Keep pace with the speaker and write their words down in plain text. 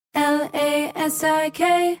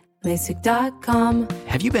LASIK, LASIK.com.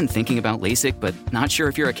 Have you been thinking about LASIK but not sure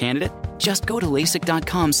if you're a candidate? Just go to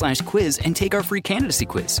LASIK.com/quiz and take our free candidacy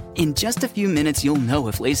quiz. In just a few minutes, you'll know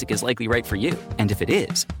if LASIK is likely right for you. And if it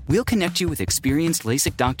is, we'll connect you with experienced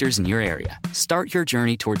LASIK doctors in your area. Start your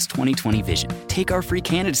journey towards 20/20 vision. Take our free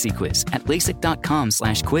candidacy quiz at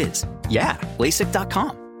LASIK.com/quiz. Yeah,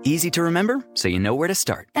 LASIK.com. Easy to remember, so you know where to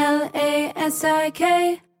start.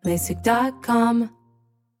 LASIK, LASIK.com.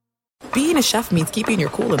 Being a chef means keeping your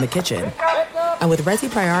cool in the kitchen. And with Resi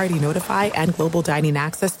Priority Notify and Global Dining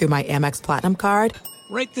Access through my Amex Platinum card,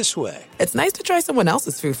 right this way. It's nice to try someone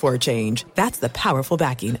else's food for a change. That's the powerful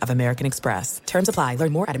backing of American Express. Terms apply.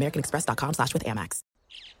 Learn more at americanexpress.com/withAmex.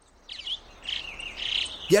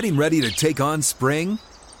 Getting ready to take on spring?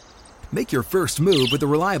 Make your first move with the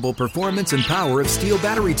reliable performance and power of Steel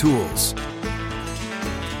battery tools.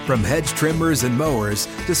 From hedge trimmers and mowers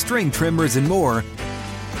to string trimmers and more,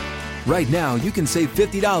 right now you can save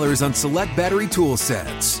 $50 on select battery tool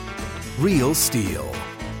sets. Real Steel.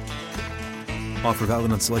 Offer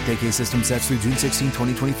valid on select AK system sets through June 16,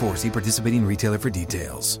 2024. See participating retailer for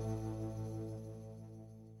details.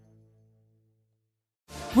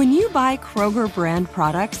 When you buy Kroger brand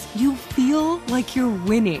products, you feel like you're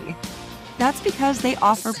winning. That's because they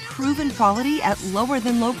offer proven quality at lower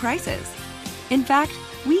than low prices. In fact,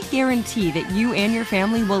 we guarantee that you and your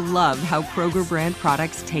family will love how Kroger brand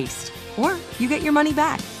products taste, or you get your money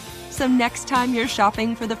back. So next time you're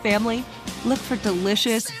shopping for the family, look for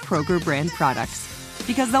delicious Kroger brand products,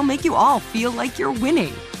 because they'll make you all feel like you're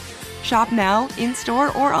winning. Shop now,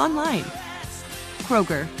 in-store, or online.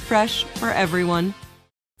 Kroger, fresh for everyone.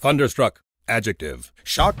 Thunderstruck. Adjective.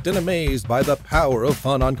 Shocked and amazed by the power of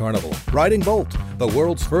fun on Carnival. Riding Bolt, the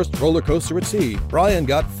world's first roller coaster at sea, Brian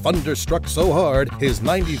got thunderstruck so hard, his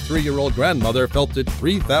 93-year-old grandmother felt it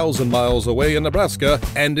 3,000 miles away in Nebraska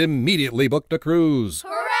and immediately booked a cruise.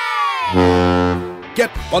 Hooray!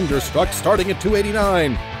 Get thunderstruck starting at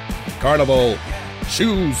 $289. Carnival.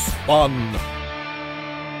 Choose fun.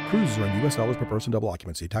 Cruises are in U.S. dollars per person, double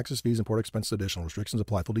occupancy. Taxes, fees, and port expenses additional. Restrictions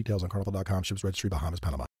apply. Full details on carnival.com. Ships registry, Bahamas,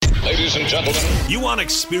 Panama. Ladies and gentlemen, you want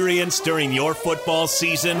experience during your football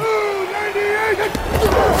season?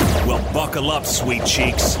 Well, buckle up, sweet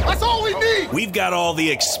cheeks. That's all we need. We've got all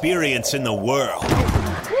the experience in the world.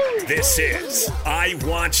 This is I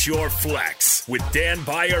Want Your Flex with Dan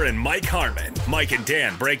Beyer and Mike Harmon. Mike and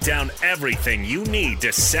Dan break down everything you need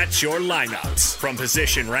to set your lineups. From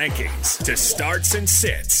position rankings to starts and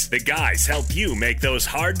sits, the guys help you make those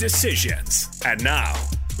hard decisions. And now,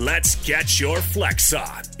 let's get your flex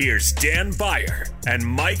on. Here's Dan Beyer and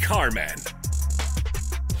Mike Harmon.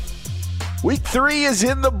 Week 3 is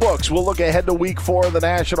in the books. We'll look ahead to Week 4 of the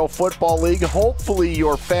National Football League. Hopefully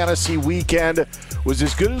your fantasy weekend was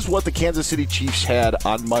as good as what the Kansas City Chiefs had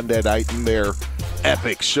on Monday night in their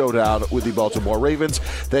epic showdown with the Baltimore Ravens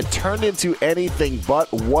that turned into anything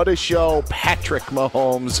but. What a show Patrick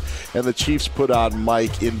Mahomes and the Chiefs put on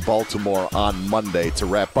Mike in Baltimore on Monday to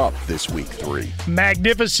wrap up this Week 3.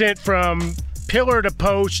 Magnificent from pillar to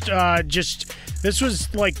post. This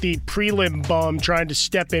was like the prelim bum trying to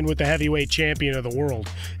step in with the heavyweight champion of the world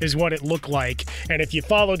is what it looked like. And if you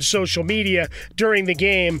followed social media during the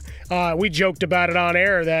game, we joked about it on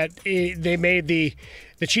air that they made the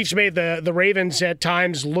Chiefs made the Ravens at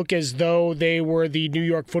times look as though they were the New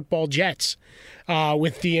York Football Jets.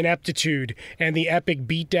 With the ineptitude and the epic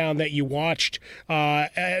beatdown that you watched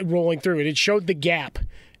rolling through it. It showed the gap.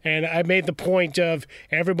 And I made the point of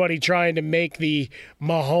everybody trying to make the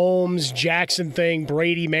Mahomes-Jackson thing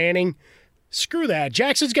Brady Manning. Screw that.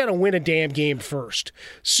 Jackson's got to win a damn game first.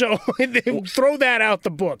 So throw that out the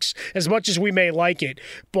books, as much as we may like it.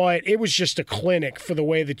 But it was just a clinic for the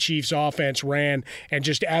way the Chiefs' offense ran and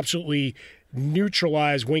just absolutely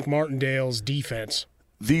neutralized Wink Martindale's defense.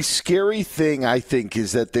 The scary thing, I think,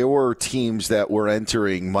 is that there were teams that were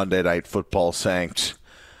entering Monday Night Football saying,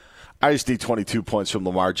 I just need 22 points from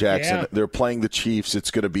Lamar Jackson. Yeah. They're playing the Chiefs. It's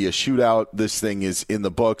going to be a shootout. This thing is in the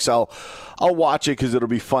books. I'll watch it because it'll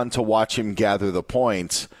be fun to watch him gather the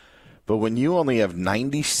points. But when you only have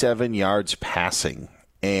 97 yards passing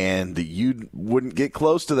and you wouldn't get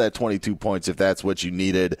close to that 22 points if that's what you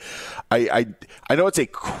needed, I know it's a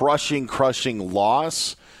crushing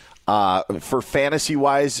loss for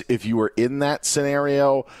fantasy-wise if you were in that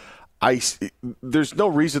scenario. There's no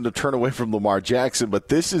reason to turn away from Lamar Jackson, but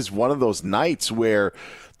this is one of those nights where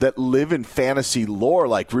that live in fantasy lore.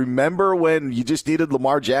 Like, remember when you just needed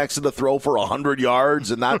Lamar Jackson to throw for 100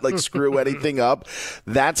 yards and not like screw anything up?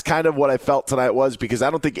 That's kind of what I felt tonight was, because I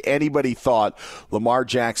don't think anybody thought Lamar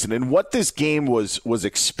Jackson and what this game was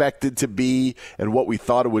expected to be and what we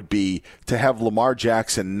thought it would be, to have Lamar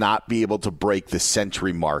Jackson not be able to break the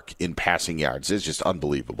century mark in passing yards is just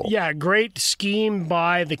unbelievable. Yeah, great scheme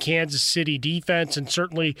by the Kansas City defense, and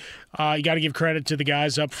certainly you got to give credit to the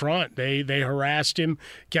guys up front. They harassed him,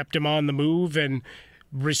 kept him on the move, and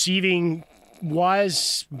receiving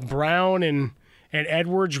was Brown and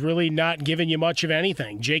Edwards really not giving you much of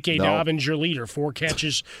anything. J.K. Dobbins, your leader, 4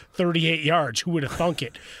 catches, 38 yards. Who would have thunk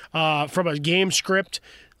it? From a game script,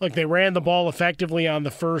 look, they ran the ball effectively on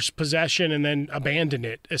the first possession and then abandoned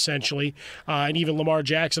it, essentially. And even Lamar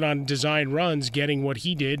Jackson on design runs, getting what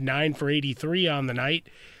he did, 9 for 83 on the night.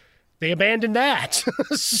 They abandoned that.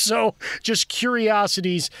 So just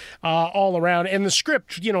curiosities all around. And the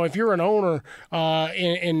script, if you're an owner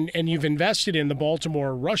and you've invested in the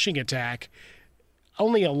Baltimore rushing attack,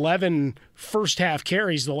 only 11 first-half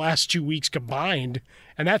carries the last 2 weeks combined,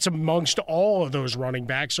 and that's amongst all of those running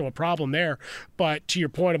backs, so a problem there. But to your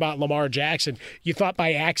point about Lamar Jackson, you thought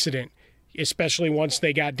by accident, especially once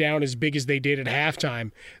they got down as big as they did at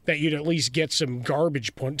halftime, that you'd at least get some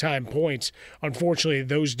garbage time points. Unfortunately,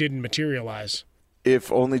 those didn't materialize.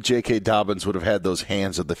 If only J.K. Dobbins would have had those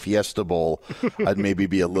hands at the Fiesta Bowl, I'd maybe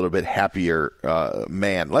be a little bit happier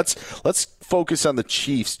man. Let's focus on the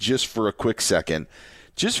Chiefs just for a quick second.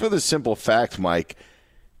 Just for the simple fact, Mike,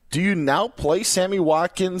 do you now play Sammy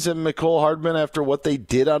Watkins and Mecole Hardman after what they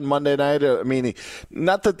did on Monday night? I mean,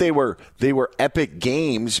 not that they were epic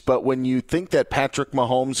games, but when you think that Patrick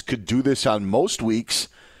Mahomes could do this on most weeks,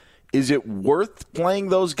 is it worth playing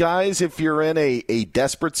those guys if you're in a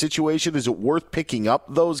desperate situation? Is it worth picking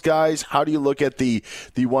up those guys? How do you look at the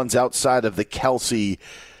ones outside of the Kelsey,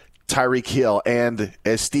 Tyreek Hill, and,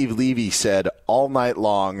 as Steve Levy said all night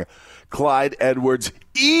long, Clyde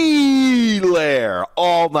Edwards-Helaire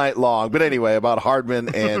all night long. But anyway, about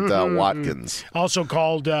Hardman and Watkins. Also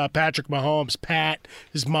called Patrick Mahomes Pat.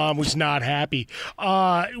 His mom was not happy.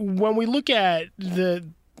 When we look at they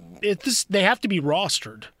have to be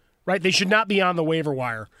rostered, right? They should not be on the waiver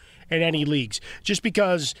wire in any leagues. Just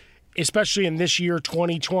because, especially in this year,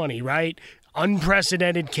 2020, right?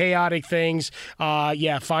 Unprecedented, chaotic things.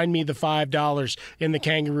 Find me the $5 in the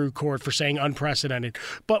kangaroo court for saying unprecedented.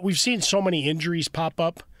 But we've seen so many injuries pop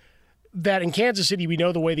up that in Kansas City, we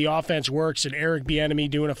know the way the offense works, and Eric Bieniemy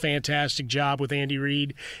doing a fantastic job with Andy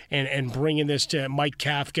Reid and bringing this to Mike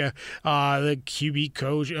Kafka, the QB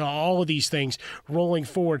coach, all of these things rolling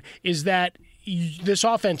forward, is that this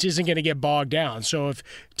offense isn't going to get bogged down. So if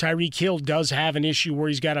Tyreek Hill does have an issue where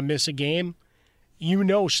he's got to miss a game,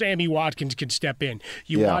 Sammy Watkins can step in.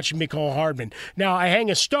 Watch Mecole Hardman. Now, I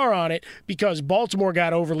hang a star on it because Baltimore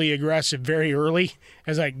got overly aggressive very early.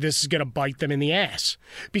 I was like, this is going to bite them in the ass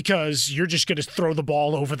because you're just going to throw the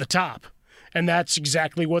ball over the top. And that's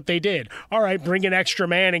exactly what they did. All right, bring an extra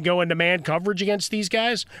man and go into man coverage against these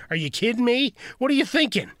guys? Are you kidding me? What are you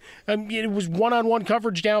thinking? It was one-on-one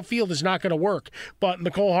coverage downfield is not going to work. But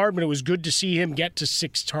Mecole Hardman, it was good to see him get to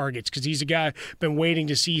 6 targets because he's a guy been waiting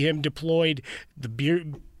to see him deployed,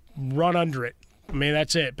 run under it. I mean,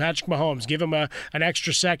 that's it. Patrick Mahomes, give him an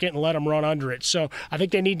extra second and let him run under it. So I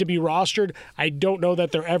think they need to be rostered. I don't know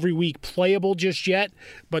that they're every week playable just yet,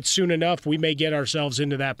 but soon enough we may get ourselves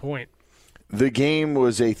into that point. The game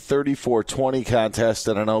was a 34-20 contest,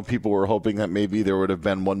 and I know people were hoping that maybe there would have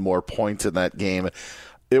been one more point in that game.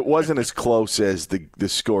 It wasn't as close as the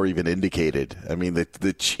score even indicated. I mean,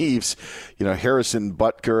 the Chiefs, Harrison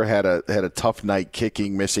Butker had a tough night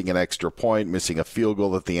kicking, missing an extra point, missing a field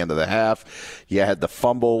goal at the end of the half. You had the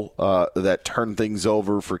fumble that turned things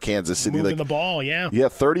over for Kansas City. Moving the ball, yeah. Yeah,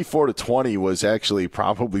 34-20 was actually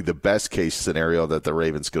probably the best case scenario that the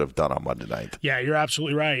Ravens could have done on Monday night. Yeah, you're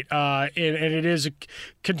absolutely right. And it is a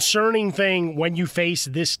concerning thing when you face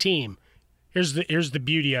this team. Here's the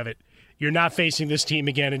beauty of it. You're not facing this team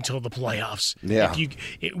again until the playoffs. Yeah.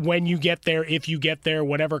 When you get there, if you get there,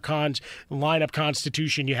 whatever lineup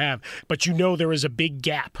constitution you have. But there is a big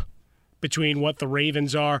gap between what the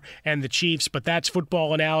Ravens are and the Chiefs, but that's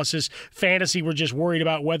football analysis. Fantasy, we're just worried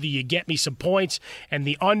about whether you get me some points. And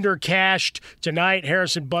the under cashed tonight,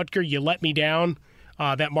 Harrison Butker, you let me down.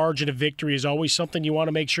 That margin of victory is always something you want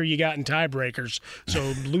to make sure you got in tiebreakers.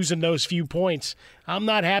 So losing those few points, I'm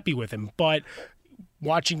not happy with him. But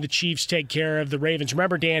watching the Chiefs take care of the Ravens.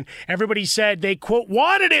 Remember, Dan, everybody said they, quote,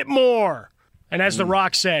 wanted it more. And as The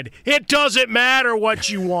Rock said, it doesn't matter what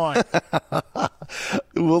you want.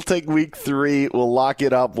 We'll take week 3. We'll lock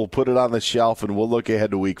it up. We'll put it on the shelf, and we'll look ahead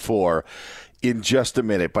to week 4. in just a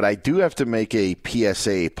minute, but I do have to make a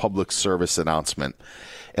PSA, public service announcement.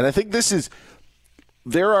 And I think this is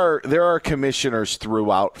there are commissioners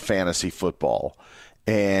throughout fantasy football,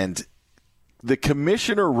 and the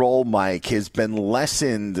commissioner role, Mike, has been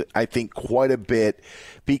lessened, I think, quite a bit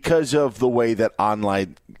because of the way that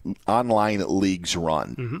online leagues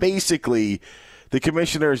run. Mm-hmm. Basically, the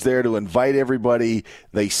commissioner is there to invite everybody,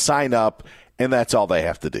 they sign up, and that's all they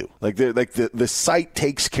have to do. The site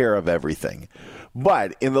takes care of everything.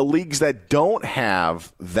 But in the leagues that don't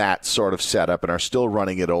have that sort of setup and are still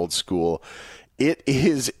running it old school, it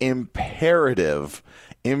is imperative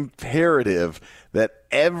that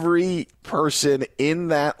every person in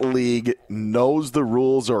that league knows the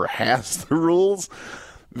rules or has the rules.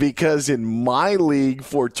 Because in my league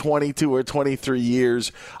for 22 or 23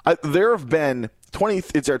 years, there have been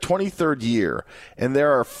it's our 23rd year, and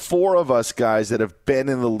there are 4 of us guys that have been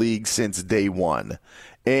in the league since day one.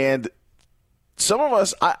 And some of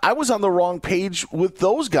us, I was on the wrong page with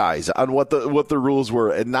those guys on what the rules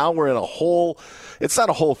were, and now we're in a whole. It's not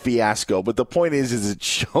a whole fiasco, but the point is it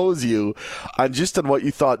shows you on what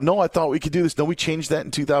you thought. No, I thought we could do this. No, we changed that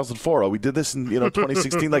in 2004. Oh, we did this in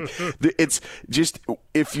 2016. Like it's just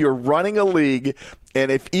if you're running a league.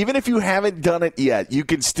 And even if you haven't done it yet, you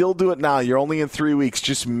can still do it now. You're only in 3 weeks.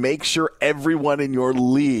 Just make sure everyone in your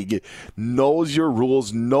league knows your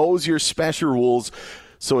rules, knows your special rules,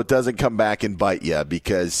 so it doesn't come back and bite you.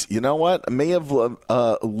 Because you know what? I may have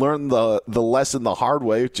learned the lesson the hard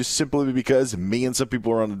way, just simply because me and some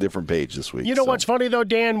people are on a different page this week. You know what's funny, though,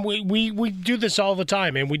 Dan? We do this all the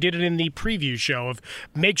time, and we did it in the preview show of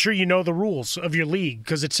make sure you know the rules of your league,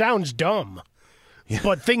 because it sounds dumb. Yeah.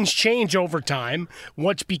 But things change over time.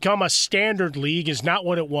 What's become a standard league is not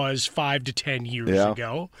what it was 5 to 10 years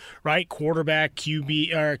ago, right? Quarterback,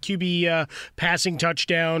 QB passing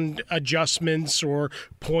touchdown adjustments or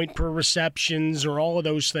point per receptions or all of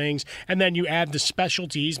those things. And then you add the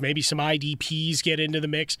specialties, maybe some IDPs get into the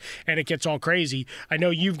mix, and it gets all crazy. I know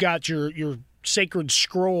you've got your sacred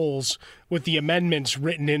scrolls with the amendments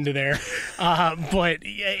written into there, but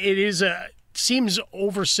it seems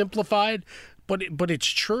oversimplified. But it's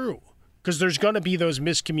true, because there's going to be those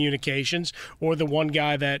miscommunications or the one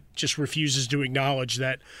guy that just refuses to acknowledge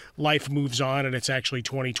that life moves on and it's actually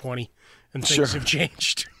 2020 and things have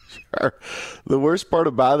changed. Sure. The worst part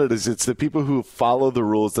about it is it's the people who follow the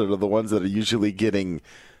rules that are the ones that are usually getting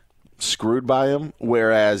screwed by them,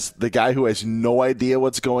 whereas the guy who has no idea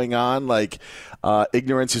what's going on, like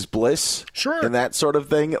ignorance is bliss, and that sort of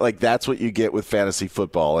thing, like that's what you get with fantasy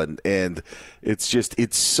football, and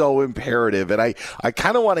it's so imperative. And I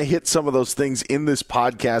kind of want to hit some of those things in this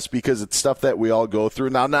podcast because it's stuff that we all go through.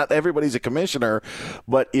 Now, not everybody's a commissioner,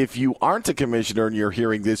 but if you aren't a commissioner and you're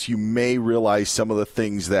hearing this, you may realize some of the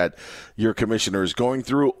things that your commissioner is going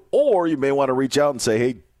through, or you may want to reach out and say,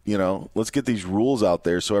 hey, let's get these rules out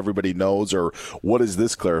there so everybody knows, or what is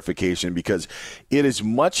this clarification? Because it is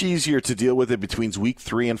much easier to deal with it between week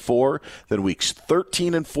 3 and 4 than weeks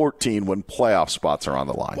 13 and 14 when playoff spots are on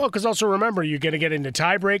the line. Well, because also remember, you're going to get into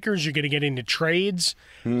tiebreakers, you're going to get into trades.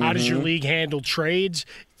 Mm-hmm. How does your league handle trades?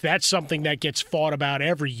 That's something that gets fought about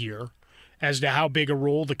every year as to how big a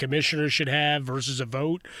role the commissioner should have versus a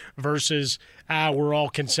vote versus, we're all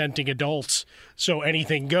consenting adults, so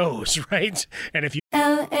anything goes, right? And if you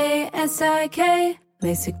LASIK,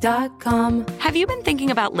 LASIK.com. Have you been thinking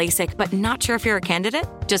about LASIK but not sure if you're a candidate?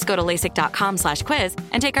 Just go to LASIK.com/quiz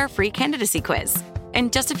and take our free candidacy quiz. In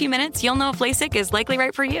just a few minutes, you'll know if LASIK is likely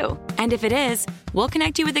right for you. And if it is, we'll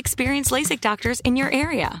connect you with experienced LASIK doctors in your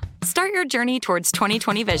area. Start your journey towards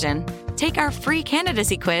 20/20 vision. Take our free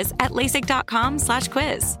candidacy quiz at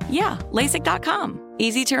LASIK.com/quiz. Yeah, LASIK.com.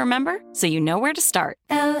 Easy to remember, so you know where to start.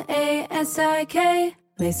 LASIK,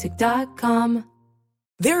 LASIK.com.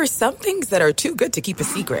 There are some things that are too good to keep a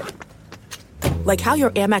secret. Like how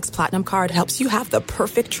your Amex Platinum card helps you have the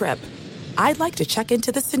perfect trip. I'd like to check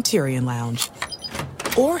into the Centurion Lounge.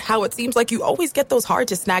 Or how it seems like you always get those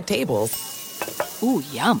hard-to-snag tables. Ooh,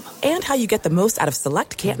 yum. And how you get the most out of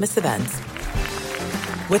select can't-miss events.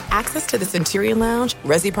 With access to the Centurion Lounge,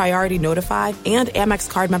 Resi Priority Notified, and Amex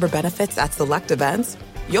card member benefits at select events,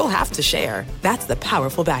 you'll have to share. That's the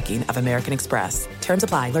powerful backing of American Express. Terms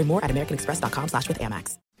apply. Learn more at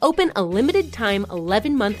americanexpress.com/withAmex. Open a limited-time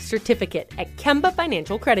 11-month certificate at Kemba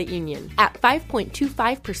Financial Credit Union. At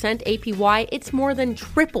 5.25% APY, it's more than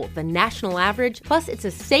triple the national average, plus it's a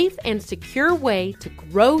safe and secure way to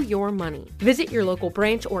grow your money. Visit your local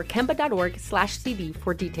branch or kemba.org/cb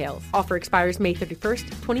for details. Offer expires May 31st,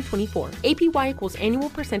 2024. APY equals annual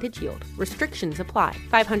percentage yield. Restrictions apply.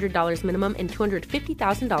 $500 minimum and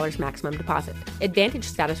 $250,000 maximum deposit. Advantage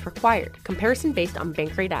status required. Comparison based on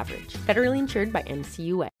bank rate average. Federally insured by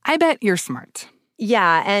NCUA. I bet you're smart.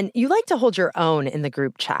 Yeah, and you like to hold your own in the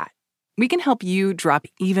group chat. We can help you drop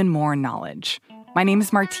even more knowledge. My name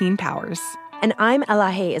is Martine Powers. And I'm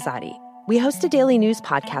Elahe Izadi. We host a daily news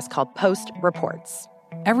podcast called Post Reports.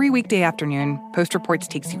 Every weekday afternoon, Post Reports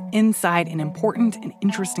takes you inside an important and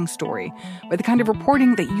interesting story with the kind of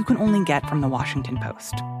reporting that you can only get from the Washington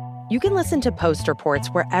Post. You can listen to Post Reports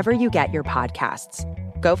wherever you get your podcasts.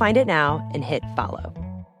 Go find it now and hit follow.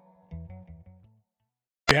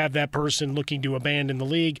 You have that person looking to abandon the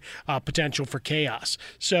league, potential for chaos.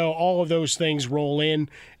 So all of those things roll in,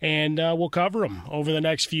 and we'll cover them over the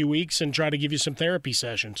next few weeks and try to give you some therapy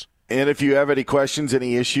sessions. And if you have any questions,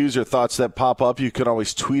 any issues, or thoughts that pop up, you can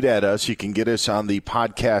always tweet at us. You can get us on the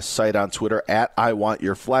podcast site on Twitter at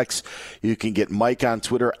IWantYourFlex. You can get Mike on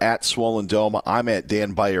Twitter at Swollen Dome. I'm at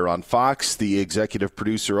Dan Beyer on Fox. The executive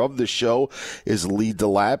producer of the show is Lee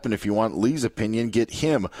DeLapp. And if you want Lee's opinion, get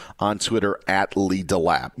him on Twitter at Lee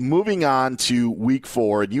DeLapp. Moving on to week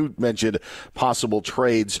 4, and you mentioned possible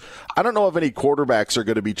trades. I don't know if any quarterbacks are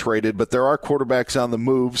going to be traded, but there are quarterbacks on the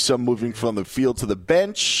move, some moving from the field to the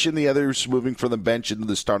bench, and the others moving from the bench into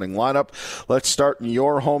the starting lineup. Let's start in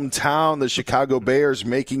your hometown. The Chicago Bears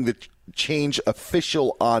making the change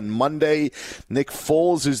official on Monday. Nick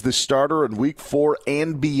Foles is the starter in week 4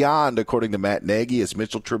 and beyond, according to Matt Nagy, as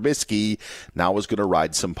Mitchell Trubisky now is going to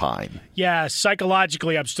ride some pine. Yeah,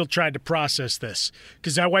 psychologically, I'm still trying to process this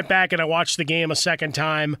because I went back and I watched the game a second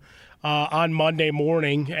time on Monday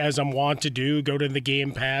morning, as I'm wont to do, go to the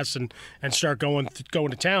Game Pass and start going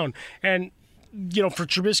to town. And you know, for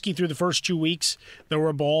Trubisky through the first 2 weeks, there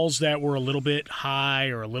were balls that were a little bit high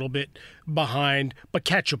or a little bit behind, but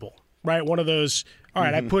catchable, right? One of those, all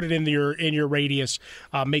right, I put it in your radius,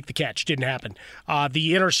 make the catch. Didn't happen.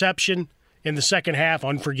 The interception in the second half,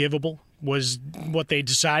 unforgivable, was what they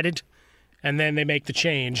decided, and then they make the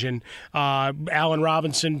change. And Allen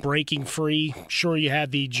Robinson breaking free. Sure, you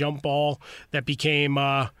had the jump ball that became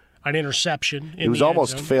an interception. It was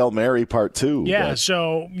almost Fail Mary Part 2. Yeah, but.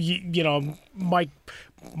 So, you know, Mike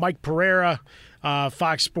Pereira,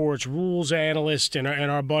 Fox Sports rules analyst, and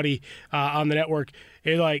our buddy on the network,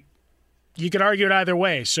 like, you could argue it either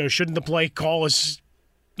way. So shouldn't the play call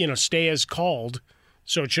stay as called?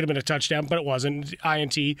 So it should have been a touchdown, but it wasn't.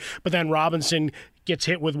 INT. But then Robinson gets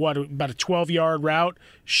hit with about a 12-yard route,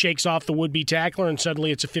 shakes off the would-be tackler, and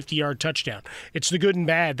suddenly it's a 50-yard touchdown. It's the good and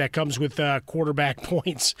bad that comes with quarterback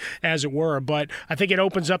points, as it were. But I think it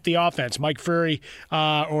opens up the offense. Mike Furry,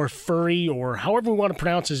 or Furry, or however we want to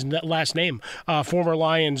pronounce his last name, former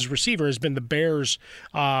Lions receiver, has been the Bears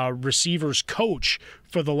receivers coach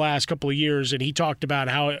for the last couple of years, and he talked about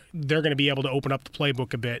how they're going to be able to open up the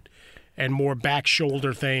playbook a bit and more back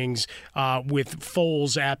shoulder things with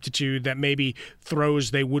Foles' aptitude that maybe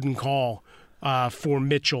throws they wouldn't call for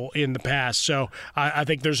Mitchell in the past. So I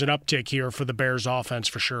think there's an uptick here for the Bears offense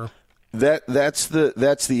for sure. That's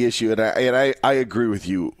the issue, and I agree with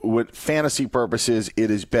you. With fantasy purposes,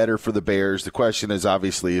 it is better for the Bears. The question is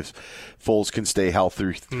obviously if Foles can stay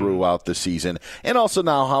healthy throughout the season, and also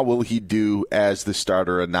now how will he do as the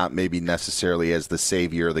starter and not maybe necessarily as the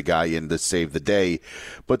savior, the guy in to save the day.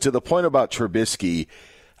 But to the point about Trubisky,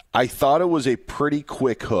 I thought it was a pretty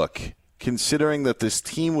quick hook, considering that this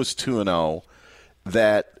team was 2-0,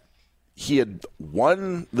 that he had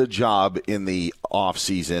won the job in the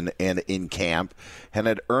offseason and in camp and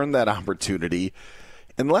had earned that opportunity.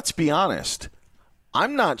 And let's be honest,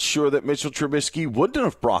 I'm not sure that Mitchell Trubisky wouldn't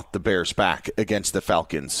have brought the Bears back against the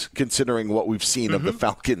Falcons, considering what we've seen of the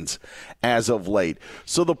Falcons as of late.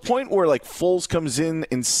 So the point where, like, Foles comes in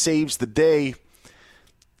and saves the day,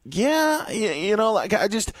 yeah, you know, like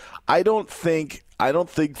I don't think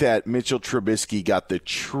that Mitchell Trubisky got the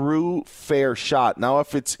true fair shot. Now,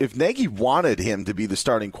 if Nagy wanted him to be the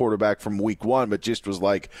starting quarterback from week 1, but just was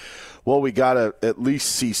like, well, we got to at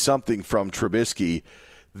least see something from Trubisky,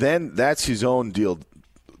 then that's his own deal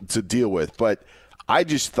to deal with. But I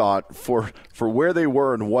just thought for where they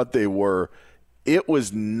were and what they were, it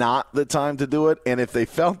was not the time to do it. And if they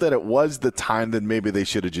felt that it was the time, then maybe they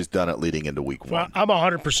should have just done it leading into week 1. Well, I'm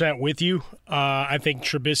 100% with you. I think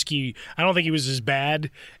Trubisky, I don't think he was as bad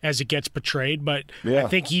as it gets portrayed, but I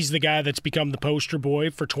think he's the guy that's become the poster boy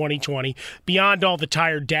for 2020. Beyond all the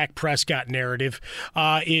tired Dak Prescott narrative,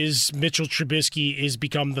 is Mitchell Trubisky is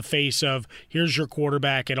become the face of here's your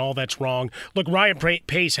quarterback and all that's wrong. Look, Ryan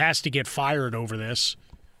Pace has to get fired over this,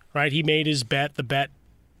 right? He made his bet. The bet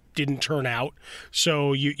didn't turn out.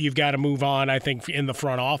 So you've got to move on, I think, in the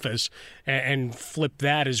front office and flip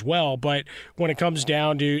that as well. But when it comes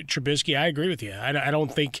down to Trubisky, I agree with you. I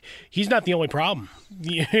don't think he's not the only problem.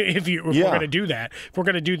 If we're going to do that, if we're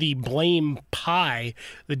going to do the blame pie,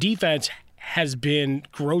 the defense has been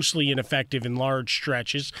grossly ineffective in large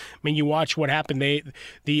stretches. I mean, you watch what happened.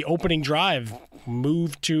 The opening drive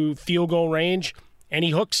moved to field goal range, and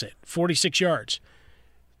he hooks it, 46 yards.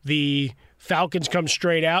 The Falcons come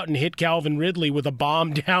straight out and hit Calvin Ridley with a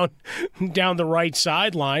bomb down the right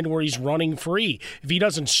sideline where he's running free. If he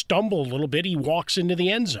doesn't stumble a little bit, he walks into the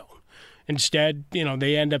end zone. Instead,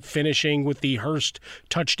 they end up finishing with the Hurst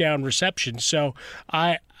touchdown reception. So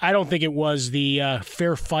I don't think it was the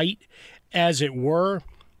fair fight, as it were,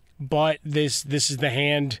 but this is the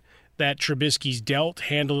hand that Trubisky's dealt,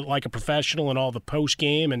 handled it like a professional in all the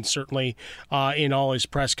post-game and certainly in all his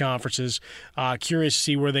press conferences. Curious to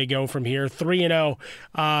see where they go from here. 3-0,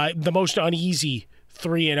 the most uneasy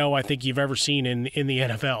 3-0 I think you've ever seen in the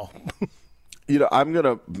NFL. I'm going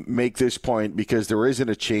to make this point because there isn't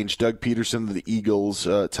a change. Doug Peterson of the Eagles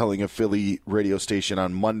telling a Philly radio station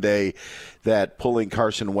on Monday that pulling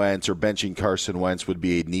Carson Wentz or benching Carson Wentz would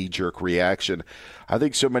be a knee-jerk reaction. I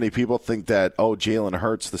think so many people think that, Jalen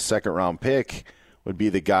Hurts, the second-round pick, would be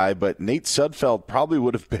the guy, but Nate Sudfeld probably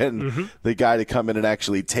would have been the guy to come in and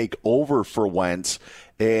actually take over for Wentz.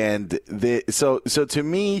 And so to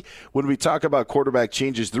me, when we talk about quarterback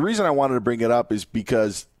changes, the reason I wanted to bring it up is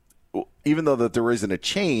because even though that there isn't a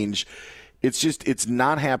change, it's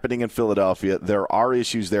not happening in Philadelphia. There are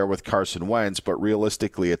issues there with Carson Wentz, but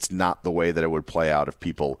realistically, it's not the way that it would play out if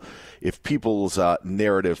people's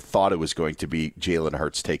narrative thought it was going to be Jalen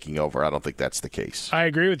Hurts taking over. I don't think that's the case. I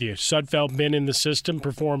agree with you. Sudfeld been in the system,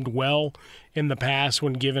 performed well in the past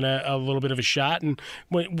when given a little bit of a shot, and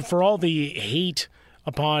for all the hate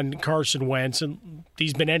upon Carson Wentz, and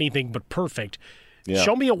he's been anything but perfect. Yeah.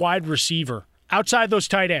 Show me a wide receiver outside those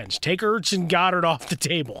tight ends. Take Ertz and Goddard off the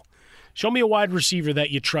table. Show me a wide receiver that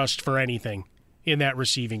you trust for anything in that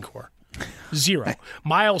receiving core. Zero.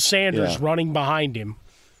 Miles Sanders running behind him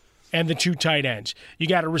and the 2 tight ends. You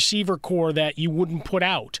got a receiver core that you wouldn't put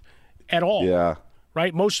out at all. Yeah.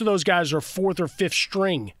 Right? Most of those guys are 4th or 5th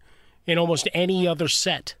string in almost any other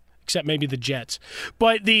set, except maybe the Jets.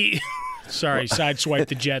 But sorry, sideswipe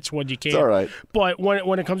the Jets when you can. It's all right. But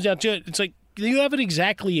when it comes down to it, it's like, you haven't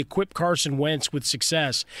exactly equipped Carson Wentz with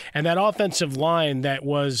success. And that offensive line that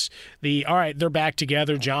was all right, they're back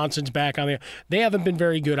together, Johnson's back on they haven't been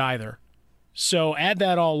very good either. So add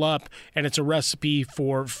that all up, and it's a recipe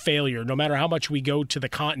for failure. No matter how much we go to the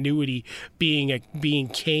continuity being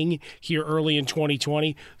king here early in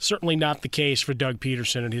 2020, certainly not the case for Doug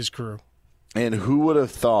Peterson and his crew. And who would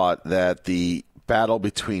have thought that the battle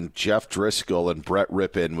between Jeff Driscoll and Brett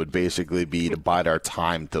Rippon would basically be to bide our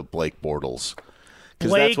time to Blake Bortles?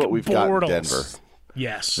 Because that's what we've got in Denver.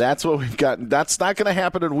 Yes. That's what we've gotten. That's not going to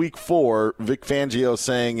happen in week 4. Vic Fangio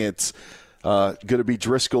saying it's going to be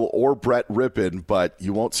Driscoll or Brett Rippon, but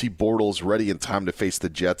you won't see Bortles ready in time to face the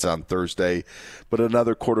Jets on Thursday. But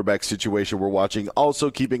another quarterback situation we're watching,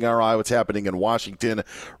 also keeping our eye what's happening in Washington.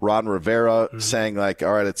 Ron Rivera saying, all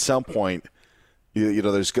right, at some point,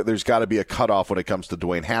 there's got to be a cutoff when it comes to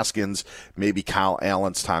Dwayne Haskins. Maybe Kyle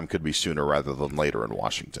Allen's time could be sooner rather than later in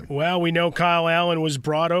Washington. Well, we know Kyle Allen was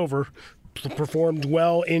brought over, performed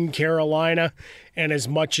well in Carolina, and as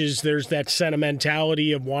much as there's that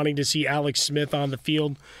sentimentality of wanting to see Alex Smith on the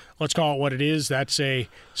field, let's call it what it is, that's a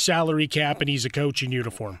salary cap and he's a coach in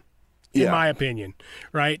uniform, in my opinion,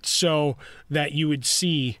 right? So that you would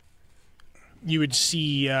see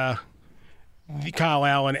Kyle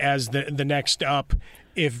Allen as the next up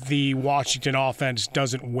if the Washington offense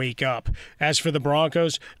doesn't wake up. As for the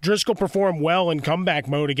Broncos, Driscoll performed well in comeback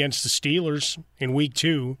mode against the Steelers in week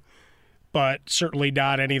 2, but certainly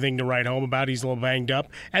not anything to write home about. He's a little banged up,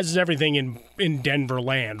 as is everything in Denver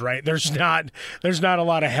land, right? There's not a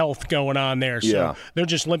lot of health going on there. So they're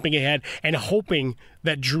just limping ahead and hoping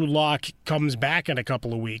that Drew Lock comes back in a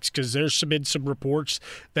couple of weeks, because there's been some reports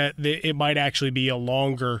that it might actually be a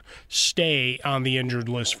longer stay on the injured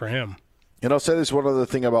list for him. And I'll say this one other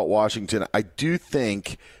thing about Washington. I do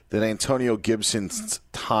think that Antonio Gibson's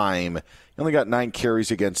time, only got 9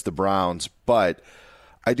 carries against the Browns, but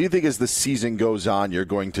I do think as the season goes on, you're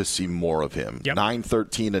going to see more of him. Yep. 9,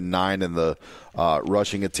 13, and 9 in the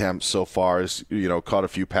rushing attempts so far. Has, caught a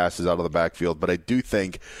few passes out of the backfield. But I do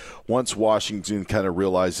think once Washington kind of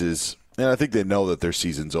realizes, and I think they know that their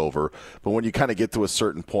season's over, but when you kind of get to a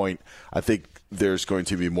certain point, I think there's going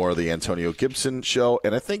to be more of the Antonio Gibson show,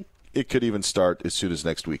 and I think it could even start as soon as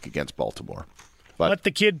next week against Baltimore. But, let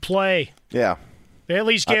the kid play. Yeah. They at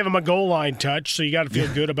least gave him a goal line touch, so you got to feel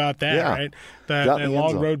good about that, right? The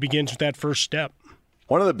long road begins with that first step.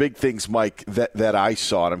 One of the big things, Mike, that I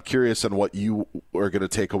saw, and I'm curious on what you are going to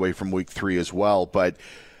take away from Week 3 as well, but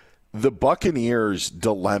the Buccaneers'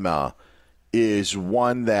 dilemma is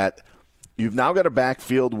one that you've now got a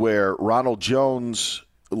backfield where Ronald Jones,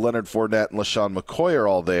 Leonard Fournette, and LaShawn McCoy are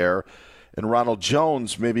all there, and Ronald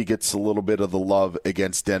Jones maybe gets a little bit of the love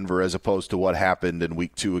against Denver as opposed to what happened in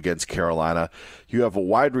Week 2 against Carolina. You have a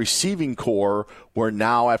wide receiving core where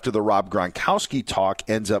now, after the Rob Gronkowski talk,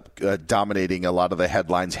 ends up dominating a lot of the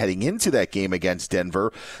headlines heading into that game against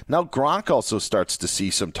Denver. Now Gronk also starts to see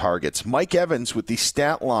some targets. Mike Evans with the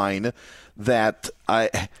stat line that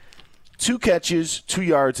 2 catches, 2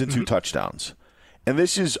 yards, and 2 touchdowns. And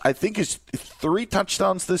this is, I think, is 3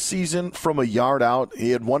 touchdowns this season from a yard out.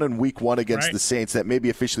 He had 1 in Week 1 against the Saints. That maybe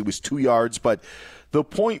officially was 2 yards. But the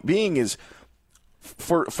point being is,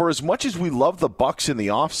 for as much as we love the Bucs in the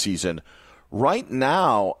offseason, right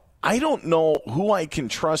now, I don't know who I can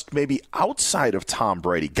trust maybe outside of Tom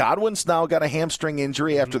Brady. Godwin's now got a hamstring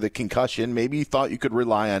injury after the concussion. Maybe you thought you could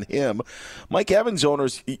rely on him. Mike Evans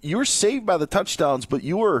owners, you were saved by the touchdowns, but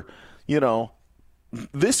you were,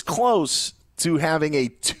 this close to having a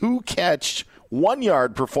 2-catch,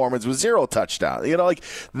 1-yard performance with 0 touchdown.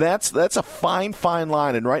 That's a fine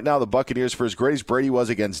line. And right now the Buccaneers, for as great as Brady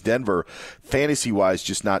was against Denver, fantasy-wise,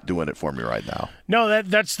 just not doing it for me right now. No,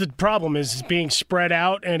 that's the problem, is it's being spread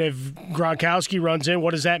out. And if Gronkowski runs in,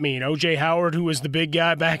 what does that mean? O.J. Howard, who was the big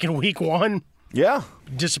guy back in Week 1? Yeah.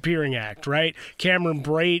 Disappearing act, right? Cameron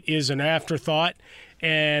Brate is an afterthought.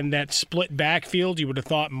 And that split backfield, you would have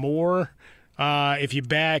thought more if you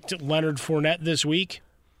backed Leonard Fournette this week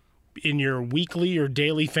in your weekly or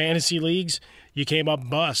daily fantasy leagues, you came up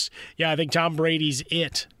bust. Yeah, I think Tom Brady's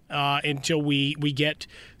it until we get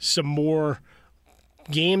some more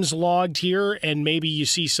games logged here, and maybe you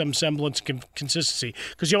see some semblance of consistency.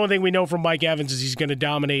 Because the only thing we know from Mike Evans is he's going to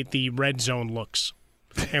dominate the red zone looks.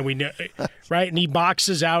 And we know, right? And he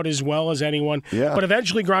boxes out as well as anyone. Yeah. But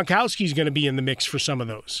eventually Gronkowski's going to be in the mix for some of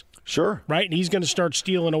those. Sure. Right? And he's going to start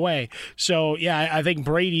stealing away. So, yeah, I think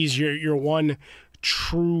Brady's your one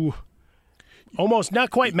true, almost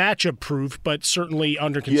not quite matchup proof, but certainly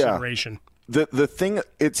under consideration. Yeah. The thing,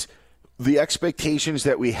 it's the expectations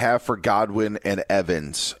that we have for Godwin and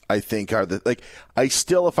Evans, I think, are I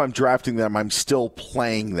still, if I'm drafting them, I'm still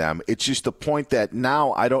playing them. It's just the point that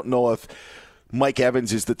now I don't know if Mike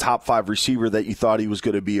Evans is the top 5 receiver that you thought he was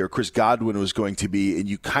going to be, or Chris Godwin was going to be, and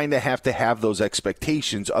you kind of have to have those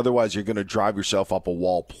expectations. Otherwise, you're going to drive yourself up a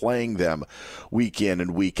wall playing them week in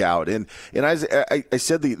and week out. And as I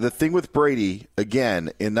said, the thing with Brady,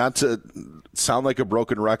 again, and not to sound like a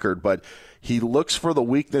broken record, but he looks for the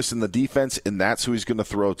weakness in the defense, and that's who he's going to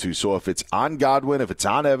throw to. So if it's on Godwin, if it's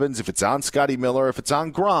on Evans, if it's on Scotty Miller, if it's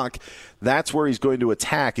on Gronk, that's where he's going to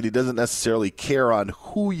attack, and he doesn't necessarily care on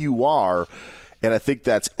who you are. And I think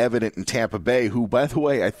that's evident in Tampa Bay, who, by the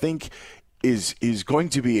way, I think is going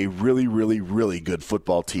to be a really, really, really good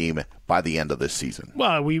football team by the end of this season.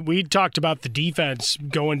 Well, we talked about the defense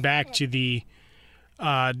going back to the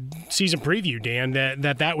season preview, Dan,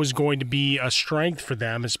 that was going to be a strength for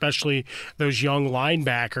them, especially those young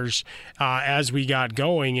linebackers as we got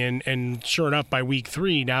going. And sure enough, by Week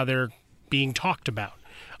 3, now they're being talked about.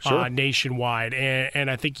 Sure. Nationwide, and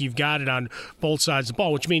I think you've got it on both sides of the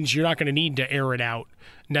ball, which means you're not going to need to air it out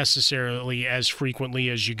necessarily as frequently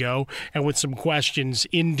as you go. And with some questions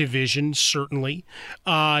in division, certainly,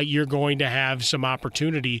 you're going to have some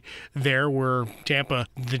opportunity there where Tampa,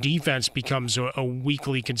 the defense, becomes a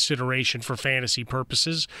weekly consideration for fantasy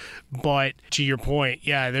purposes. But to your point,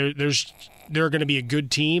 yeah, they're going to be a good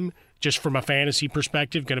team. Just from a fantasy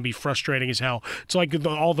perspective, going to be frustrating as hell. It's like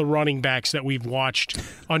all the running backs that we've watched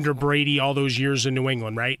under Brady all those years in New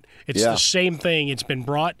England, right? It's the same thing. It's been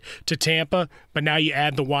brought to Tampa, but now you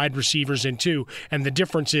add the wide receivers in too. And the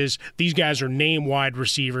difference is these guys are name wide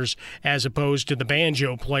receivers as opposed to the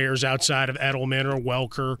banjo players outside of Edelman or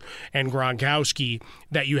Welker and Gronkowski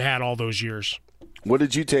that you had all those years. What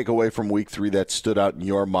did you take away from Week 3 that stood out in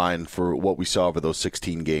your mind for what we saw over those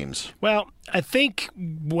 16 games? Well, I think,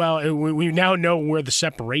 we now know where the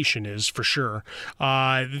separation is for sure.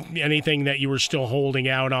 Anything that you were still holding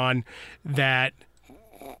out on, that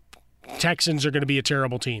Texans are going to be a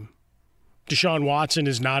terrible team. Deshaun Watson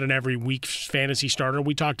is not an every week fantasy starter.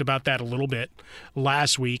 We talked about that a little bit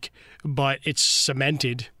last week, but it's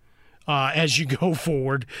cemented as you go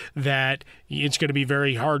forward that it's going to be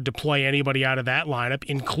very hard to play anybody out of that lineup,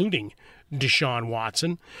 including Deshaun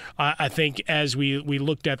Watson. I think as we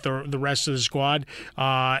looked at the rest of the squad,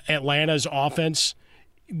 Atlanta's offense,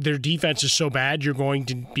 their defense is so bad you're going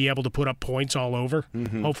to be able to put up points all over.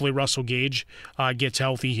 Mm-hmm. Hopefully Russell Gage gets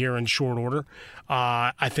healthy here in short order.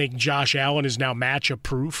 I think Josh Allen is now matchup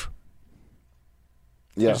proof.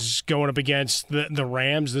 Yeah. Going up against the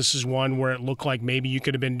Rams, this is one where it looked like maybe you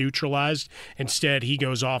could have been neutralized. Instead, he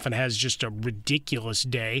goes off and has just a ridiculous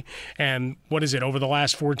day. And what is it, over the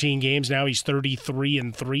last 14 games now, he's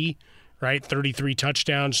 33-3, right? 33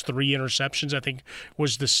 touchdowns, 3 interceptions, I think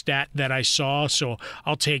was the stat that I saw. So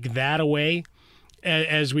I'll take that away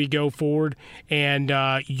as we go forward. And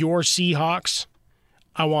your Seahawks,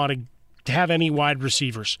 I want to have any wide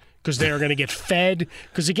receivers because they are going to get fed.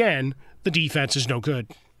 Because, again, the defense is no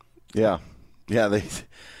good. Yeah. They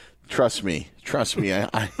trust me.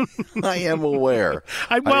 I am aware.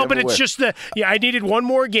 It's just I needed one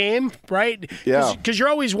more game, right? Yeah. Because you're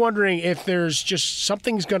always wondering if there's just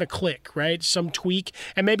something's going to click, right? Some tweak,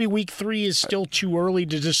 and maybe week 3 is still too early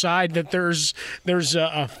to decide that there's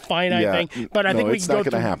a finite thing. But I think we can go through.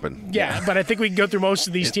 It's not going to happen. Yeah, but I think we can go through most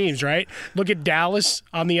of these teams, right? Look at Dallas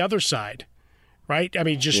on the other side. Right? I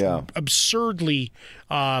mean, just absurdly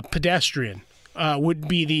pedestrian would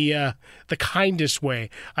be the kindest way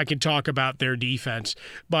I could talk about their defense.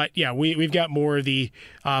 But, yeah, we've got more of the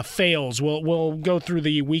fails. We'll go through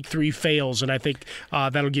the Week 3 fails, and I think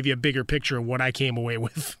that'll give you a bigger picture of what I came away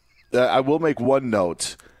with. I will make one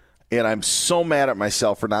note, and I'm so mad at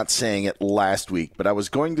myself for not saying it last week, but I was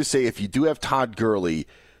going to say if you do have Todd Gurley,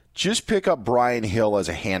 just pick up Brian Hill as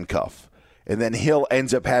a handcuff. And then Hill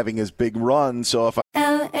ends up having his big run. So if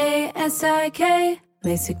LASIK,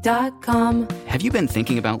 LASIK.com. Have you been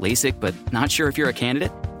thinking about LASIK but not sure if you're a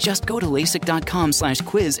candidate? Just go to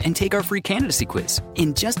LASIK.com/quiz and take our free candidacy quiz.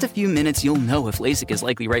 In just a few minutes, you'll know if LASIK is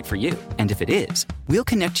likely right for you. And if it is, we'll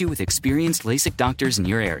connect you with experienced LASIK doctors in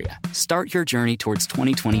your area. Start your journey towards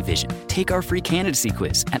 20/20 vision. Take our free candidacy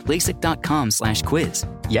quiz at LASIK.com/quiz.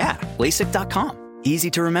 Yeah, LASIK.com.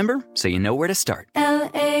 Easy to remember, so you know where to start.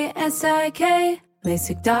 LASIK,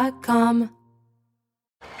 LASIK.com.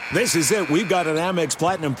 This is it. We've got an Amex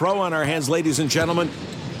Platinum Pro on our hands, ladies and gentlemen.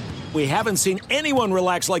 We haven't seen anyone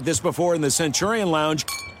relax like this before in the Centurion Lounge.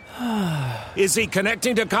 Is he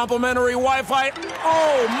connecting to complimentary Wi-Fi?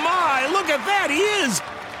 Oh, my! Look at that! He is!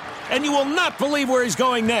 And you will not believe where he's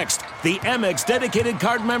going next. The Amex dedicated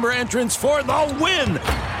card member entrance for the win!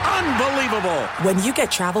 Unbelievable! When you get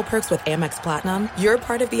travel perks with Amex Platinum, you're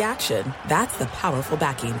part of the action. That's the powerful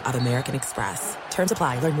backing of American Express. Terms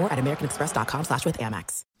apply. Learn more at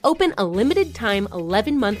americanexpress.com/withAmex. Open a limited-time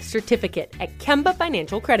 11-month certificate at Kemba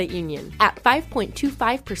Financial Credit Union. At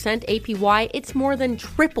 5.25% APY, it's more than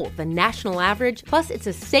triple the national average, plus it's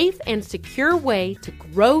a safe and secure way to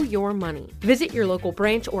grow your money. Visit your local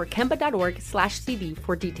branch or kemba.org/CD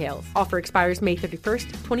for details. Offer expires May 31st,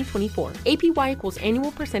 2024. APY equals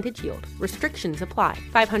annual percentage yield. Restrictions apply.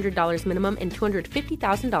 $500 minimum and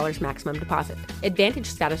 $250,000 maximum deposit. Advantage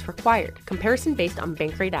status required. Comparison based on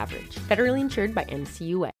bank rate average. Federally insured by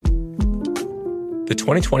NCUA. The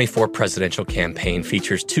 2024 presidential campaign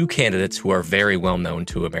features 2 candidates who are very well known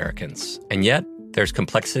to Americans. And yet, there's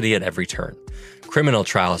complexity at every turn. Criminal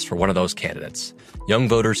trials for one of those candidates. Young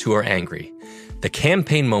voters who are angry. The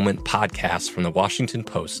Campaign Moment podcast from the Washington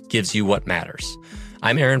Post gives you what matters.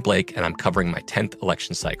 I'm Aaron Blake, and I'm covering my 10th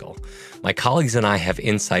election cycle. My colleagues and I have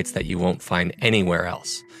insights that you won't find anywhere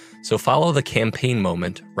else. So follow the Campaign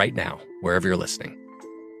Moment right now, wherever you're listening.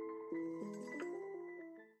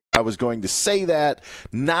 I was going to say that.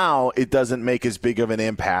 Now it doesn't make as big of an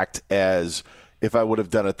impact as if I would have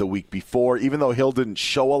done it the week before. Even though Hill didn't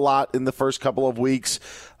show a lot in the first couple of weeks,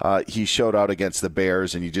 he showed out against the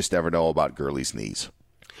Bears, and you just never know about Gurley's knees.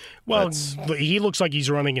 Well, he looks like he's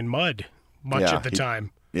running in mud much of the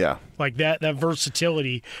time. Yeah. Like that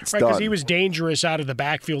versatility. Right, because he was dangerous out of the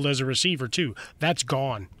backfield as a receiver, too. That's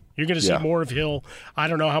gone. You're going to see more of Hill. I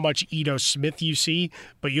don't know how much Ito Smith you see,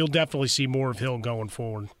 but you'll definitely see more of Hill going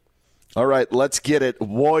forward. All right, let's get it.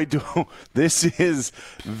 Boy, this is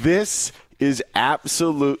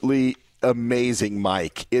absolutely amazing,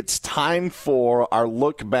 Mike. It's time for our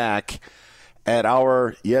look back at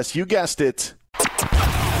our, yes, you guessed it,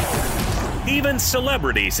 Even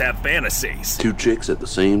celebrities have fantasies. 2 chicks at the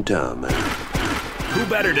same time, man. Who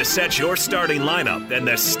better to set your starting lineup than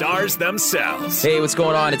the stars themselves? Hey, what's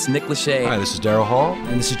going on? It's Nick Lachey. Hi, this is Daryl Hall.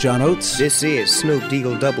 And this is John Oates. This is Snoop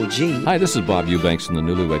Deagle Double G. Hi, this is Bob Eubanks from the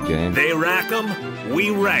Newlywed Game. They rack 'em, we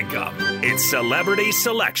rank 'em. It's Celebrity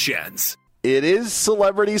Selections. It is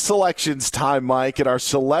Celebrity Selections time, Mike, and our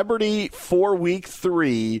celebrity for Week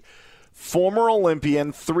 3, former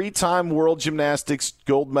Olympian, 3-time World Gymnastics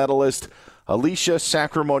gold medalist, Alicia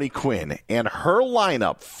Sacramone-Quinn. And her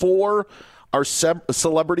lineup for our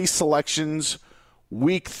Celebrity Selections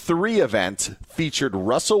Week 3 event featured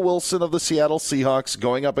Russell Wilson of the Seattle Seahawks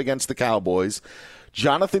going up against the Cowboys,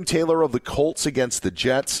 Jonathan Taylor of the Colts against the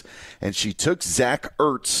Jets, and she took Zach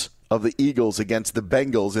Ertz of the Eagles against the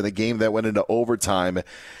Bengals in a game that went into overtime.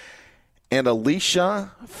 And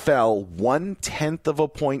Alicia fell 1/10 of a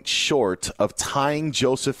point short of tying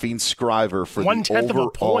Josephine Scriver for the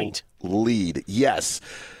overall lead. Yes.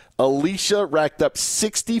 Alicia racked up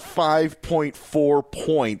 65.4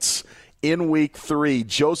 points in Week 3.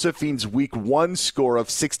 Josephine's Week 1 score of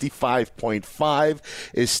 65.5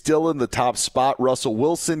 is still in the top spot. Russell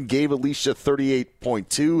Wilson gave Alicia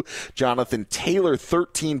 38.2. Jonathan Taylor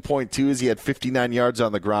 13.2 as he had 59 yards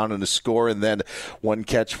on the ground and a score and then 1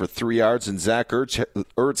 catch for 3 yards. And Zach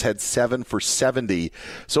Ertz had 7 for 70.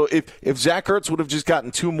 So if Zach Ertz would have just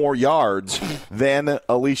gotten 2 more yards, then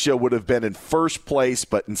Alicia would have been in first place.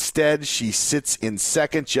 But instead, she sits in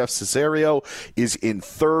second. Jeff Cesario is in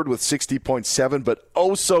third with 60.7, but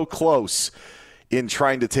oh so close in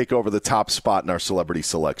trying to take over the top spot in our celebrity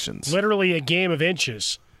selections. Literally a game of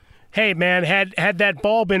inches. Hey, man, had that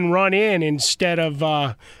ball been run in instead of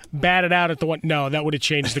batted out at the one, no, that would have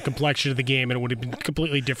changed the complexion of the game and it would have been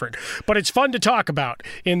completely different. But it's fun to talk about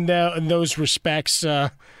in those respects.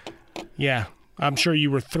 Yeah. I'm sure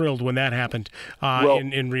you were thrilled when that happened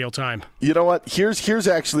in real time. You know what? Here's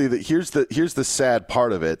actually the sad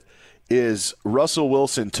part of it. Is Russell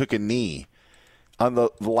Wilson took a knee on the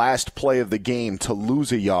last play of the game to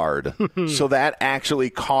lose a yard. So that actually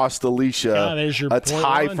cost Alicia a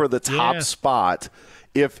tie for the top spot.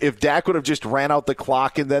 If Dak would have just ran out the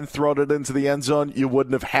clock and then thrown it into the end zone, you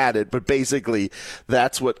wouldn't have had it. But basically,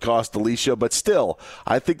 that's what cost Alicia. But still,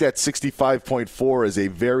 I think that 65.4 is a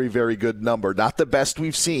very, very good number. Not the best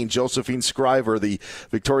we've seen. Josephine Scriver, the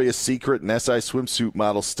Victoria's Secret and SI swimsuit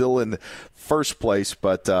model, still in first place.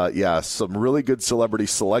 But, some really good celebrity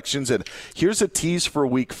selections. And here's a tease for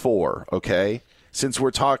Week 4, okay? Since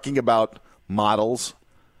we're talking about models,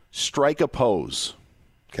 strike a pose.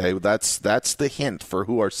 Okay, that's the hint for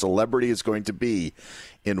who our celebrity is going to be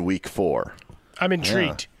in Week 4. I'm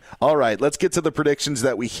intrigued. Yeah. All right, let's get to the predictions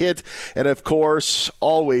that we hit. And, of course,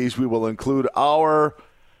 always we will include our,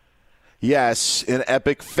 an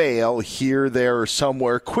epic fail here, there, or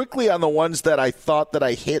somewhere. Quickly on the ones that I thought that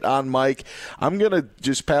I hit on, Mike, I'm going to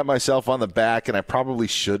just pat myself on the back, and I probably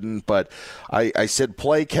shouldn't, but I said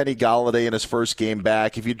play Kenny Golladay in his first game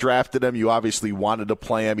back. If you drafted him, you obviously wanted to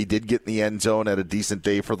play him. He did get in the end zone at a decent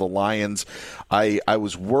day for the Lions. I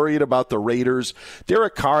was worried about the Raiders.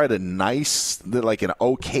 Derek Carr had an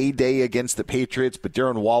okay day against the Patriots, but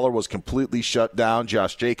Darren Waller was completely shut down.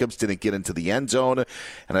 Josh Jacobs didn't get into the end zone,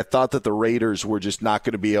 and I thought that the Raiders were just not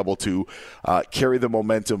going to be able to carry the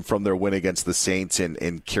momentum from their win against the Saints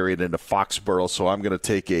and carry it into Foxborough, so I'm going to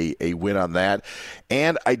take a win on that.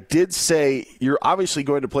 And I did say you're obviously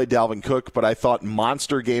going to play Dalvin Cook, but I thought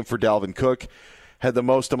monster game for Dalvin Cook. Had the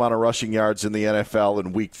most amount of rushing yards in the NFL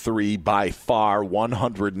in Week 3 by far,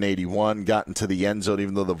 181, got into the end zone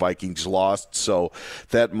even though the Vikings lost. So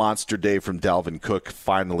that monster day from Dalvin Cook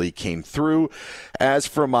finally came through. As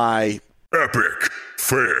for my epic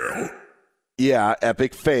fail. Yeah,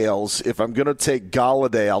 epic fails. If I'm going to take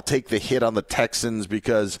Golladay, I'll take the hit on the Texans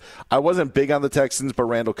because I wasn't big on the Texans, but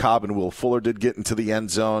Randall Cobb and Will Fuller did get into the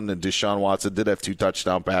end zone, and Deshaun Watson did have 2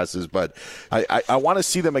 touchdown passes. But I want to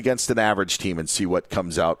see them against an average team and see what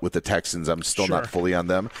comes out with the Texans. I'm still not fully on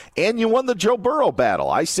them. And you won the Joe Burrow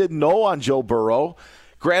battle. I said no on Joe Burrow.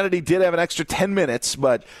 Granted, he did have an extra 10 minutes,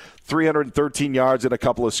 but 313 yards and a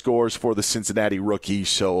couple of scores for the Cincinnati rookie.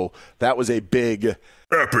 So that was a big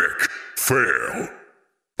epic fail.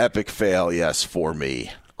 Epic fail, yes, for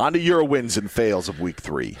me. On to your wins and fails of Week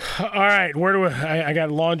 3. All right, where do I got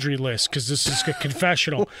a laundry list because this is a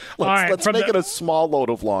confessional. let's make it a small load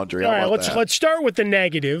of laundry. All right, let's start with the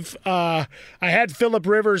negative. I had Phillip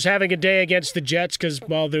Rivers having a day against the Jets because,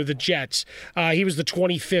 they're the Jets. He was the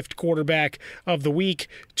 25th quarterback of the week,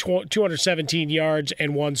 217 yards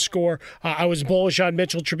and 1 score. I was bullish on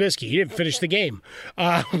Mitchell Trubisky. He didn't finish the game.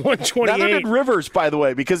 128. Neither did Rivers, by the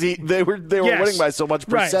way, because they were winning by so much.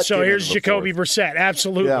 Right, so here's Jacoby Brissett.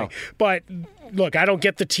 Absolutely. absolutely. Yeah. But look, I don't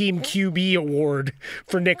get the Team QB award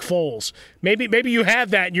for Nick Foles. Maybe you have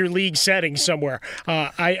that in your league setting somewhere.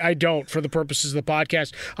 I don't, for the purposes of the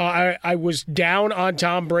podcast. I was down on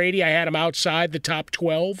Tom Brady. I had him outside the top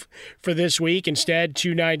 12 for this week. Instead,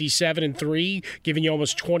 297-3, giving you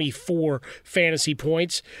almost 24 fantasy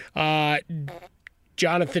points.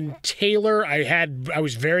 Jonathan Taylor, I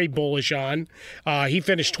was very bullish on. He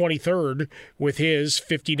finished 23rd with his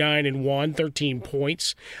 59-1, 13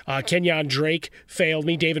 points. Kenyon Drake failed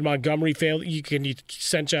me. David Montgomery failed. You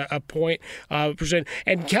sense a point percent.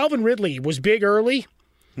 And Calvin Ridley was big early.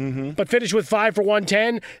 But finished with 5 for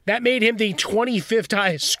 110. That made him the 25th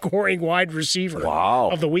highest scoring wide receiver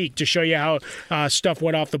of the week, to show you how stuff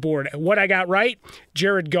went off the board. What I got right,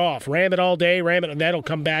 Jared Goff. Ram it all day, ram it, and that'll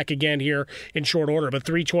come back again here in short order. But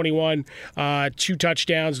 321, 2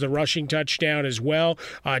 touchdowns, the rushing touchdown as well.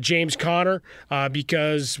 James Conner,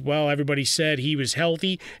 because, well, everybody said he was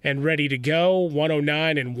healthy and ready to go.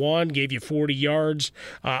 109-1, gave you 40 yards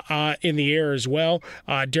in the air as well.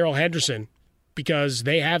 Darrell Henderson, because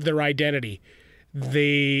they have their identity.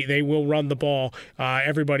 They will run the ball.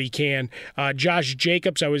 Everybody can. Josh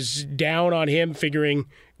Jacobs, I was down on him, figuring,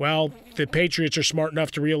 well, the Patriots are smart enough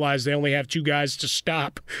to realize they only have 2 guys to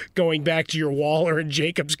stop, going back to your Waller and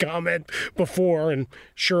Jacobs comment before, and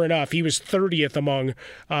sure enough, he was 30th among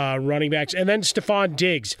running backs. And then Stephon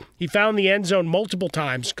Diggs. He found the end zone multiple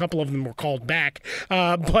times. A couple of them were called back,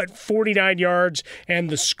 but 49 yards and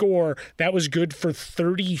the score, that was good for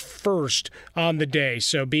 31st on the day.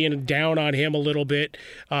 So being down on him a little bit,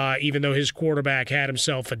 even though his quarterback had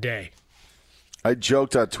himself a day. I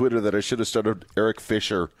joked on Twitter that I should have started Eric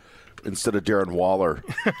Fisher instead of Darren Waller.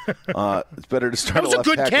 It's better to start. That was a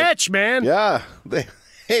good catch, man. Yeah.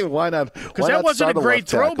 Hey, why not? Because that wasn't a great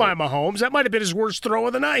throw by Mahomes. That might have been his worst throw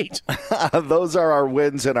of the night. Those are our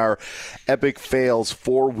wins and our epic fails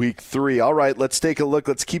for Week 3. All right, let's take a look.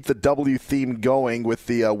 Let's keep the W theme going with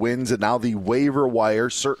the wins and now the waiver wire.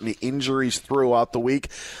 Certainly injuries throughout the week.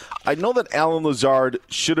 I know that Allen Lazard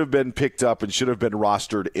should have been picked up and should have been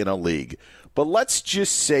rostered in a league. But let's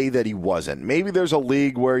just say that he wasn't. Maybe there's a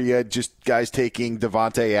league where you had just guys taking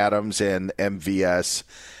Devontae Adams and MVS,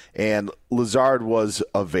 and Lazard was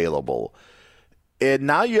available. And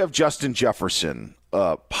now you have Justin Jefferson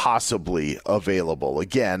possibly available.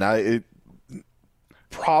 Again,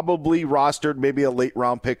 probably rostered, maybe a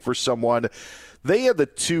late-round pick for someone. They had the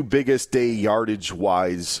 2 biggest day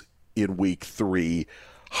yardage-wise in Week 3.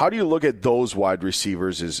 How do you look at those wide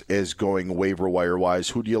receivers as going waiver wire-wise?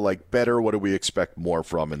 Who do you like better? What do we expect more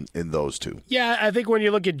from in those 2? Yeah, I think when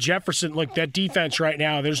you look at Jefferson, look, that defense right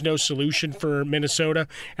now, there's no solution for Minnesota,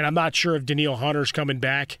 and I'm not sure if Danielle Hunter's coming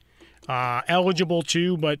back. Eligible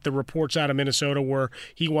too, but the reports out of Minnesota were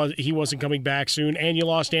he wasn't coming back soon. And you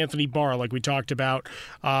lost Anthony Barr, like we talked about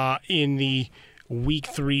in the Week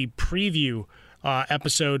 3 preview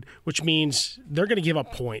episode, which means they're going to give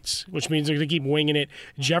up points, which means they're going to keep winging it.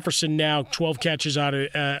 Jefferson now 12 catches out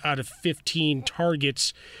of 15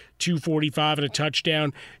 targets, 245 and a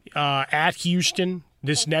touchdown at Houston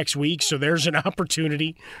this next week, so there's an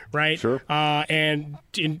opportunity, right? Sure. And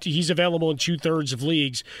he's available in 2/3 of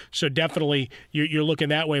leagues, so definitely you're looking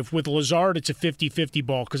that way. With Lazard, it's a 50-50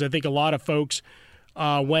 ball, because I think a lot of folks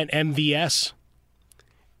went MVS,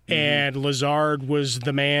 and Lazard was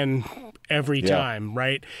the man every time,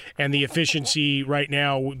 right? And the efficiency right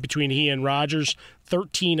now between he and Rodgers,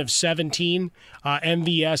 13 of 17.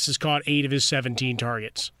 MVS has caught 8 of his 17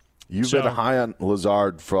 targets. You've been high on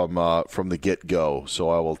Lazard from the get-go, so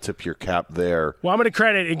I will tip your cap there. Well, I'm going to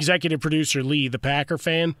credit executive producer Lee, the Packer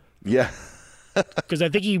fan. Yeah. Because I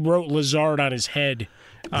think he wrote Lazard on his head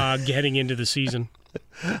heading into the season.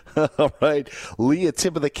 All right. Lee, a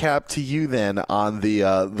tip of the cap to you then on the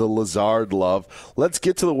Lazard love. Let's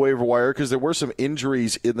get to the waiver wire, because there were some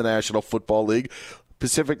injuries in the National Football League.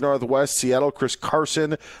 Pacific Northwest, Seattle, Chris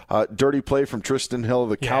Carson, dirty play from Tristan Hill of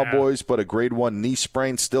the Cowboys, but a grade 1 knee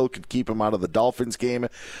sprain still could keep him out of the Dolphins game.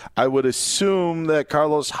 I would assume that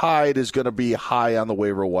Carlos Hyde is going to be high on the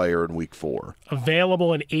waiver wire in Week 4.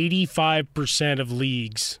 Available in 85% of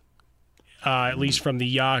leagues, at least from the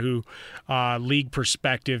Yahoo league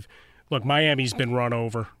perspective. Look, Miami's been run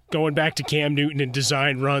over. Going back to Cam Newton and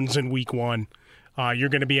design runs in Week 1. you're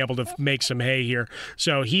going to be able to make some hay here.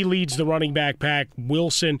 So he leads the running back pack.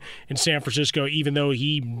 Wilson in San Francisco, even though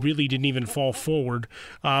he really didn't even fall forward,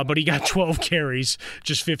 but he got 12 carries,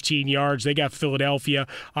 just 15 yards. They got Philadelphia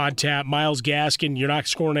on tap. Myles Gaskin, you're not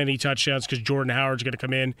scoring any touchdowns because Jordan Howard's going to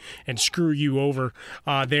come in and screw you over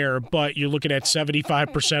there, but you're looking at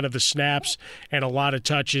 75% of the snaps and a lot of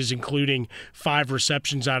touches, including 5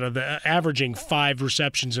 receptions averaging 5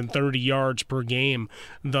 receptions and 30 yards per game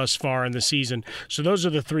thus far in the season. So those are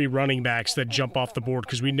the 3 running backs that jump off the board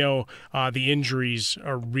because we know the injuries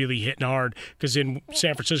are really hitting hard because in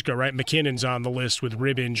San Francisco, right, McKinnon's on the list with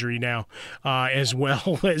rib injury now as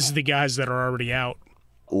well as the guys that are already out.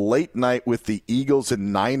 Late night with the Eagles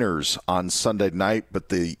and Niners on Sunday night, but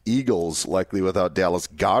the Eagles likely without Dallas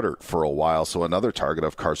Goedert for a while, so another target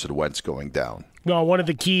of Carson Wentz going down. Well, one of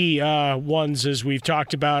the key ones, as we've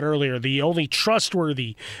talked about earlier, the only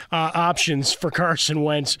trustworthy options for Carson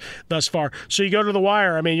Wentz thus far. So you go to the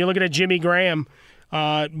wire. I mean, you're looking at Jimmy Graham,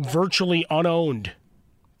 virtually unowned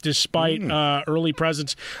despite early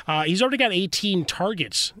presence. He's already got 18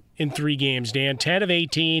 targets in 3 games, Dan. 10 of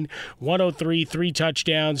 18, 103, 3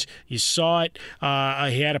 touchdowns. You saw it.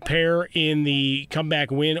 He had a pair in the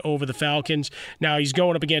comeback win over the Falcons. Now he's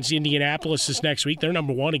going up against Indianapolis this next week. They're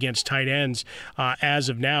number 1 against tight ends as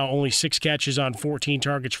of now. Only 6 catches on 14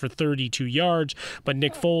 targets for 32 yards. But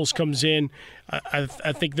Nick Foles comes in. I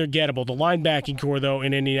think they're gettable. The linebacking core, though,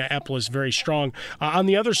 in Indianapolis, very strong. On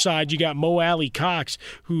the other side, you got Mo Alley-Cox,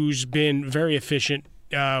 who's been very efficient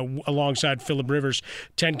alongside Phillip Rivers.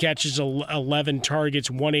 10 catches, 11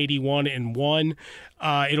 targets, 181 and 1.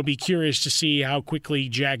 It'll be curious to see how quickly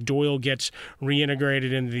Jack Doyle gets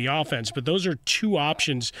reintegrated into the offense. But those are 2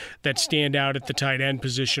 options that stand out at the tight end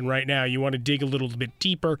position right now. You want to dig a little bit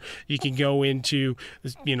deeper. You can go into,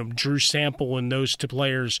 Drew Sample and those 2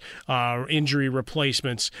 players, injury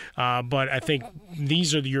replacements. But I think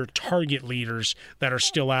these are your target leaders that are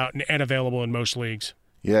still out and available in most leagues.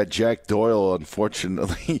 Yeah, Jack Doyle,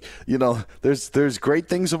 unfortunately, there's great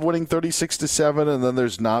things of winning 36-7, and then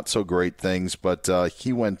there's not so great things. But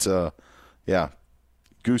he went,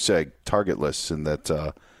 goose egg, targetless in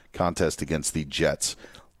that contest against the Jets.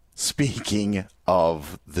 Speaking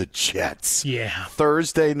of the Jets,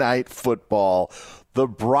 Thursday night football, the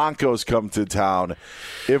Broncos come to town.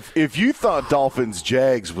 If you thought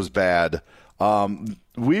Dolphins-Jags was bad,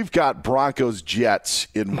 we've got Broncos-Jets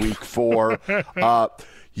in week 4.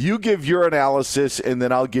 You give your analysis, and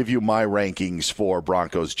then I'll give you my rankings for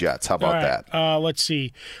Broncos-Jets. How about that? Let's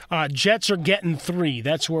see. Jets are getting 3.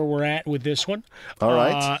 That's where we're at with this one. All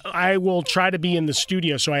right. I will try to be in the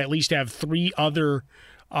studio, so I at least have 3 other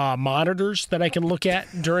monitors that I can look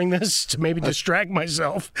at during this to maybe distract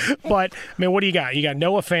myself. But, what do you got? You got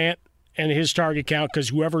Noah Fant and his target count, because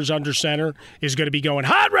whoever's under center is going to be going,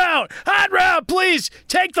 hot route, please,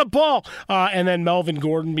 take the ball. And then Melvin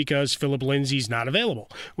Gordon, because Phillip Lindsay's not available,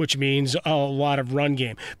 which means a lot of run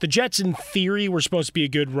game. The Jets, in theory, were supposed to be a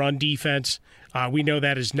good run defense. We know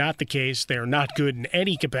that is not the case. They are not good in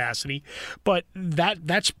any capacity. But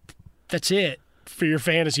that's it for your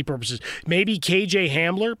fantasy purposes. Maybe KJ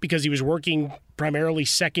Hamler, because he was working primarily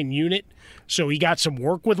second unit, so he got some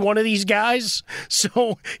work with one of these guys,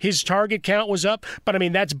 so his target count was up. But,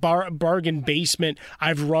 that's bargain basement.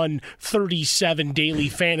 I've run 37 daily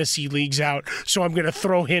fantasy leagues out, so I'm going to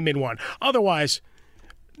throw him in one. Otherwise,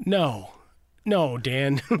 no,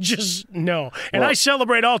 Dan, just no. And I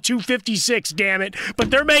celebrate all 256, damn it, but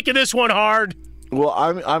they're making this one hard. Well,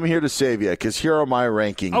 I'm here to save you, because here are my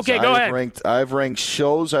rankings. Okay, go ahead. I've ranked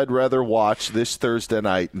shows I'd rather watch this Thursday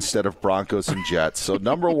night instead of Broncos and Jets. So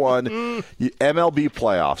number 1, MLB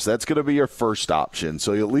playoffs. That's going to be your first option.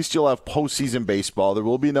 So at least you'll have postseason baseball. There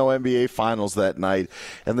will be no NBA finals that night,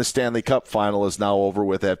 and the Stanley Cup final is now over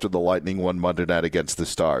with after the Lightning won Monday night against the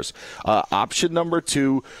Stars. Option number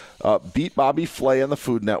 2, Beat Bobby Flay on the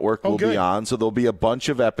Food Network will be on. So there'll be a bunch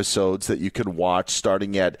of episodes that you can watch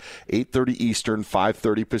starting at 8:30 Eastern,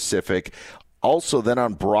 5:30 Pacific. Also, then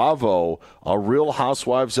on Bravo, Real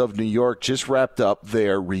Housewives of New York just wrapped up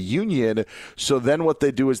their reunion. So then what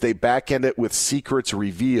they do is they back-end it with Secrets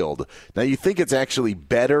Revealed. Now, you think it's actually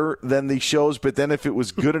better than the shows, but then if it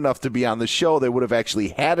was good enough to be on the show, they would have actually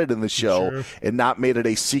had it in the show and not made it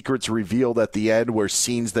a Secrets Revealed at the end where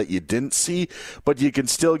scenes that you didn't see. But you can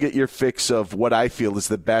still get your fix of what I feel is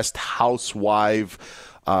the best housewife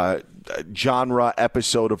genre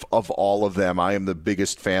episode of all of them. I am the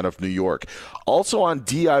biggest fan of New York. Also on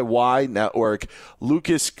DIY Network,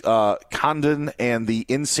 Lucas Condon and the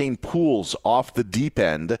Insane Pools Off the Deep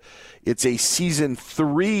End. It's a season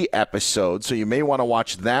 3 episode, so you may want to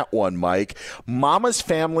watch that one, Mike. Mama's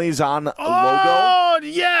Family's on Logo. Oh,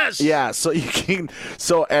 yes. Yeah, so you can.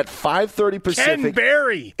 So at 5:30 Pacific, Ken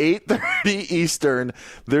Berry, 8:30 Eastern,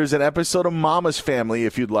 there's an episode of Mama's Family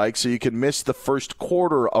if you'd like, so you can miss the first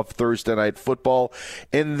quarter of Thursday Night Football.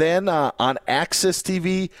 And then on Access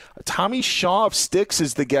TV, Tommy Shaw of Styx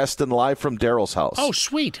is the guest and live from Daryl's house. Oh,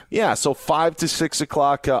 sweet. Yeah, so 5 to 6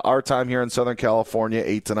 o'clock our time here in Southern California,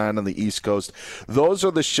 8 to 9 on the East Coast. Those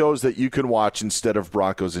are the shows that you can watch instead of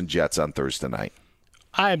Broncos and Jets on Thursday night.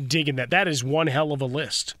 I'm digging that. That is one hell of a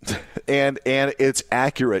list. And it's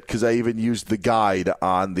accurate because I even used the guide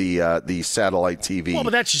on the satellite TV. Well, but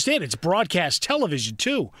that's just it. It's broadcast television,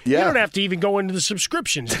 too. Yeah. You don't have to even go into the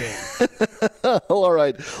subscriptions, Dan. All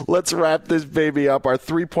right, let's wrap this baby up. Our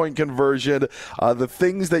 3-point conversion, the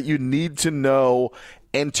things that you need to know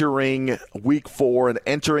entering week 4 and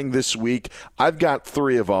entering this week. I've got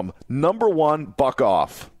 3 of them. Number 1, buck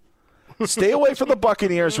off. Stay away from the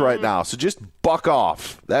Buccaneers right now, so just buck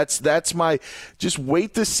off. That's my – just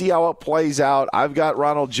wait to see how it plays out. I've got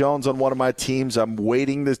Ronald Jones on one of my teams. I'm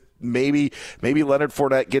waiting to maybe Leonard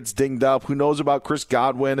Fournette gets dinged up. Who knows about Chris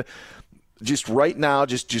Godwin? Just right now,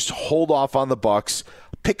 just hold off on the Bucs.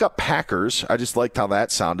 Pick up Packers. I just liked how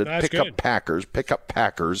that sounded. Pick up Packers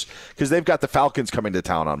because they've got the Falcons coming to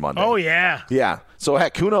town on Monday. Oh, yeah. Yeah. So,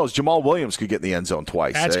 heck, who knows? Jamal Williams could get in the end zone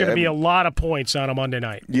twice. That's going to be a lot of points on a Monday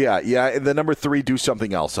night. Yeah. And then number 3, do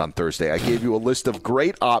something else on Thursday. I gave you a list of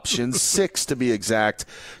great options, 6 to be exact,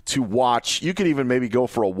 to watch. You could even maybe go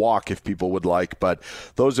for a walk if people would like, but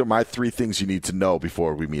those are my 3 things you need to know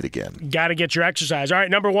before we meet again. Got to get your exercise. All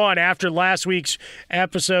right, number 1, after last week's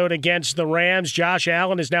episode against the Rams, Josh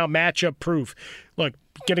Allen is now matchup proof. Look,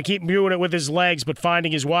 going to keep doing it with his legs, but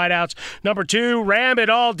finding his wideouts. Number 2, ram it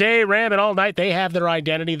all day, ram it all night. They have their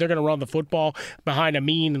identity. They're going to run the football behind a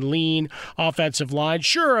mean and lean offensive line.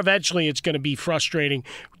 Sure, eventually it's going to be frustrating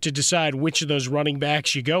to decide which of those running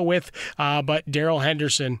backs you go with, but Darrell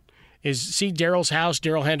Henderson see Daryl's house,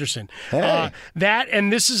 Darrell Henderson. Hey.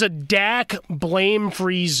 And this is a Dak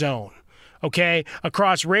blame-free zone. Okay,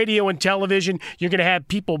 across radio and television, you're going to have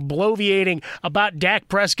people bloviating about Dak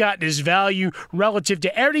Prescott and his value relative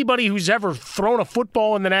to everybody who's ever thrown a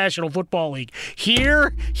football in the National Football League.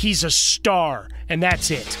 Here, he's a star, and that's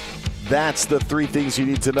it. That's the 3 things you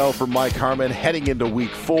need to know from Mike Harmon heading into week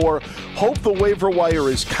 4. Hope the waiver wire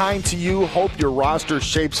is kind to you. Hope your roster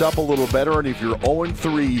shapes up a little better, and if you're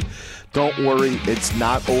 0-3, don't worry, it's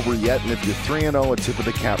not over yet. And if you're 3-0, a tip of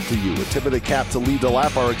the cap to you. A tip of the cap to Lee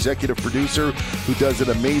DeLapp, our executive producer, who does an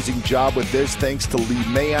amazing job with this. Thanks to Lee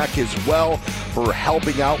Mayak as well for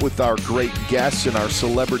helping out with our great guests and our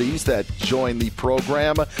celebrities that join the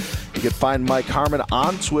program. You can find Mike Harmon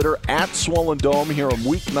on Twitter at Swollen Dome. Hear him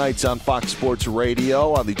weeknights on Fox Sports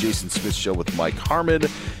Radio on the Jason Smith Show with Mike Harmon.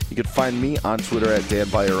 You can find me on Twitter at Dan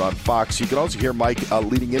Beyer on Fox. You can also hear Mike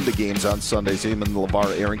leading into games on Sundays. Him and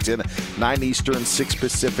LeVar Arrington, 9 Eastern, 6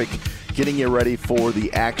 Pacific, getting you ready for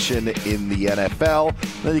the action in the NFL.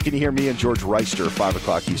 Then you can hear me and George Reister, 5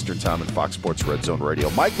 o'clock Eastern Time on Fox Sports Red Zone Radio.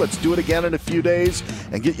 Mike, let's do it again in a few days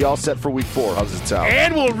and get you all set for week 4. How's it sound?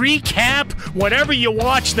 And we'll recap whatever you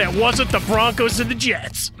watched that wasn't the Broncos and the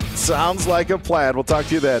Jets. Sounds like a plan. We'll talk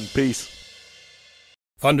to you then. Peace.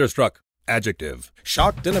 Thunderstruck. Adjective.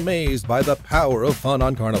 Shocked and amazed by the power of fun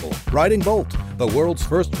on Carnival. Riding Bolt, the world's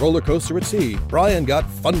first roller coaster at sea. Brian got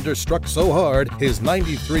thunderstruck so hard, his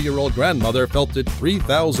 93-year-old grandmother felt it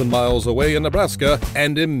 3,000 miles away in Nebraska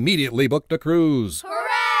and immediately booked a cruise.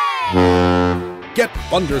 Hooray! Get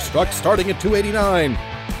thunderstruck starting at $289.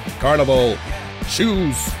 Carnival.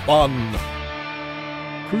 Choose fun.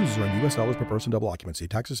 Cruises are in U.S. dollars per person, double occupancy.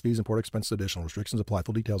 Taxes, fees, and port expenses additional. Restrictions apply.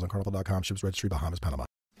 Full details on carnival.com. Ships registry, Bahamas, Panama.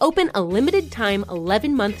 Open a limited-time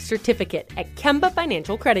 11-month certificate at Kemba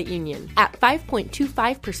Financial Credit Union. At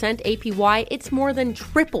 5.25% APY, it's more than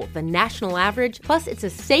triple the national average, plus it's a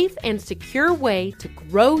safe and secure way to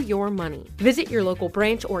grow your money. Visit your local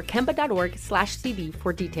branch or kemba.org/cb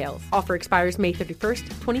for details. Offer expires May 31st,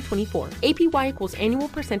 2024. APY equals annual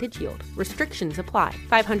percentage yield. Restrictions apply.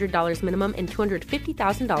 $500 minimum and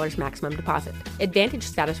 $250,000 maximum deposit. Advantage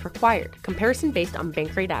status required. Comparison based on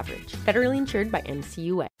bank rate average. Federally insured by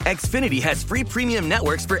NCUA. Xfinity has free premium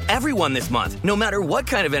networks for everyone this month, no matter what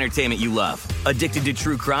kind of entertainment you love. Addicted to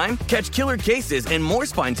true crime? Catch killer cases and more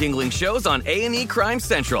spine-tingling shows on A&E Crime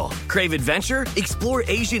Central. Crave adventure? Explore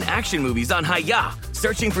Asian action movies on Hi-YAH.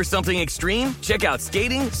 Searching for something extreme? Check out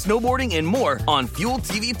skating, snowboarding, and more on Fuel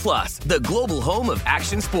TV Plus, the global home of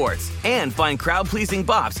action sports. And find crowd-pleasing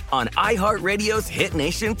bops on iHeartRadio's Hit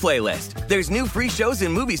Nation playlist. There's new free shows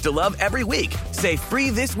and movies to love every week. Say free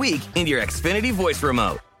this week in your Xfinity voice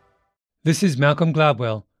remote. This is Malcolm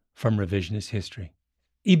Gladwell from Revisionist History.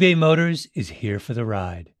 eBay Motors is here for the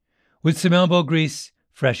ride. With some elbow grease,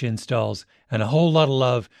 fresh installs, and a whole lot of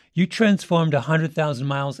love, you transformed 100,000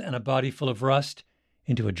 miles and a body full of rust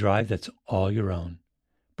into a drive that's all your own.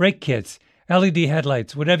 Brake kits, LED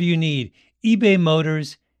headlights, whatever you need, eBay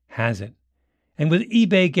Motors has it. And with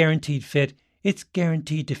eBay Guaranteed Fit, it's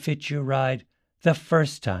guaranteed to fit your ride the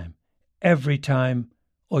first time, every time,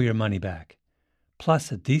 or your money back.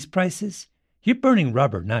 Plus, at these prices, you're burning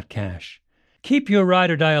rubber, not cash. Keep your ride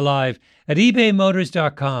or die alive at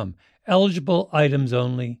ebaymotors.com. Eligible items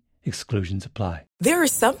only. Exclusions apply. There are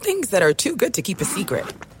some things that are too good to keep a secret.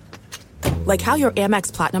 Like how your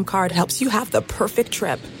Amex Platinum card helps you have the perfect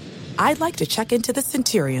trip. I'd like to check into the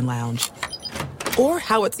Centurion Lounge. Or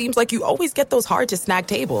how it seems like you always get those hard-to-snag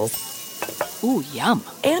tables. Ooh, yum.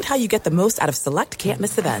 And how you get the most out of select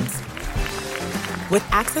can't-miss events. With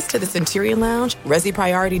access to the Centurion Lounge, Resi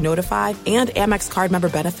Priority Notified, and Amex card member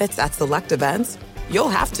benefits at select events, you'll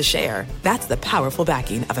have to share. That's the powerful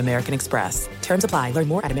backing of American Express. Terms apply. Learn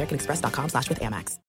more at americanexpress.com/withAmex.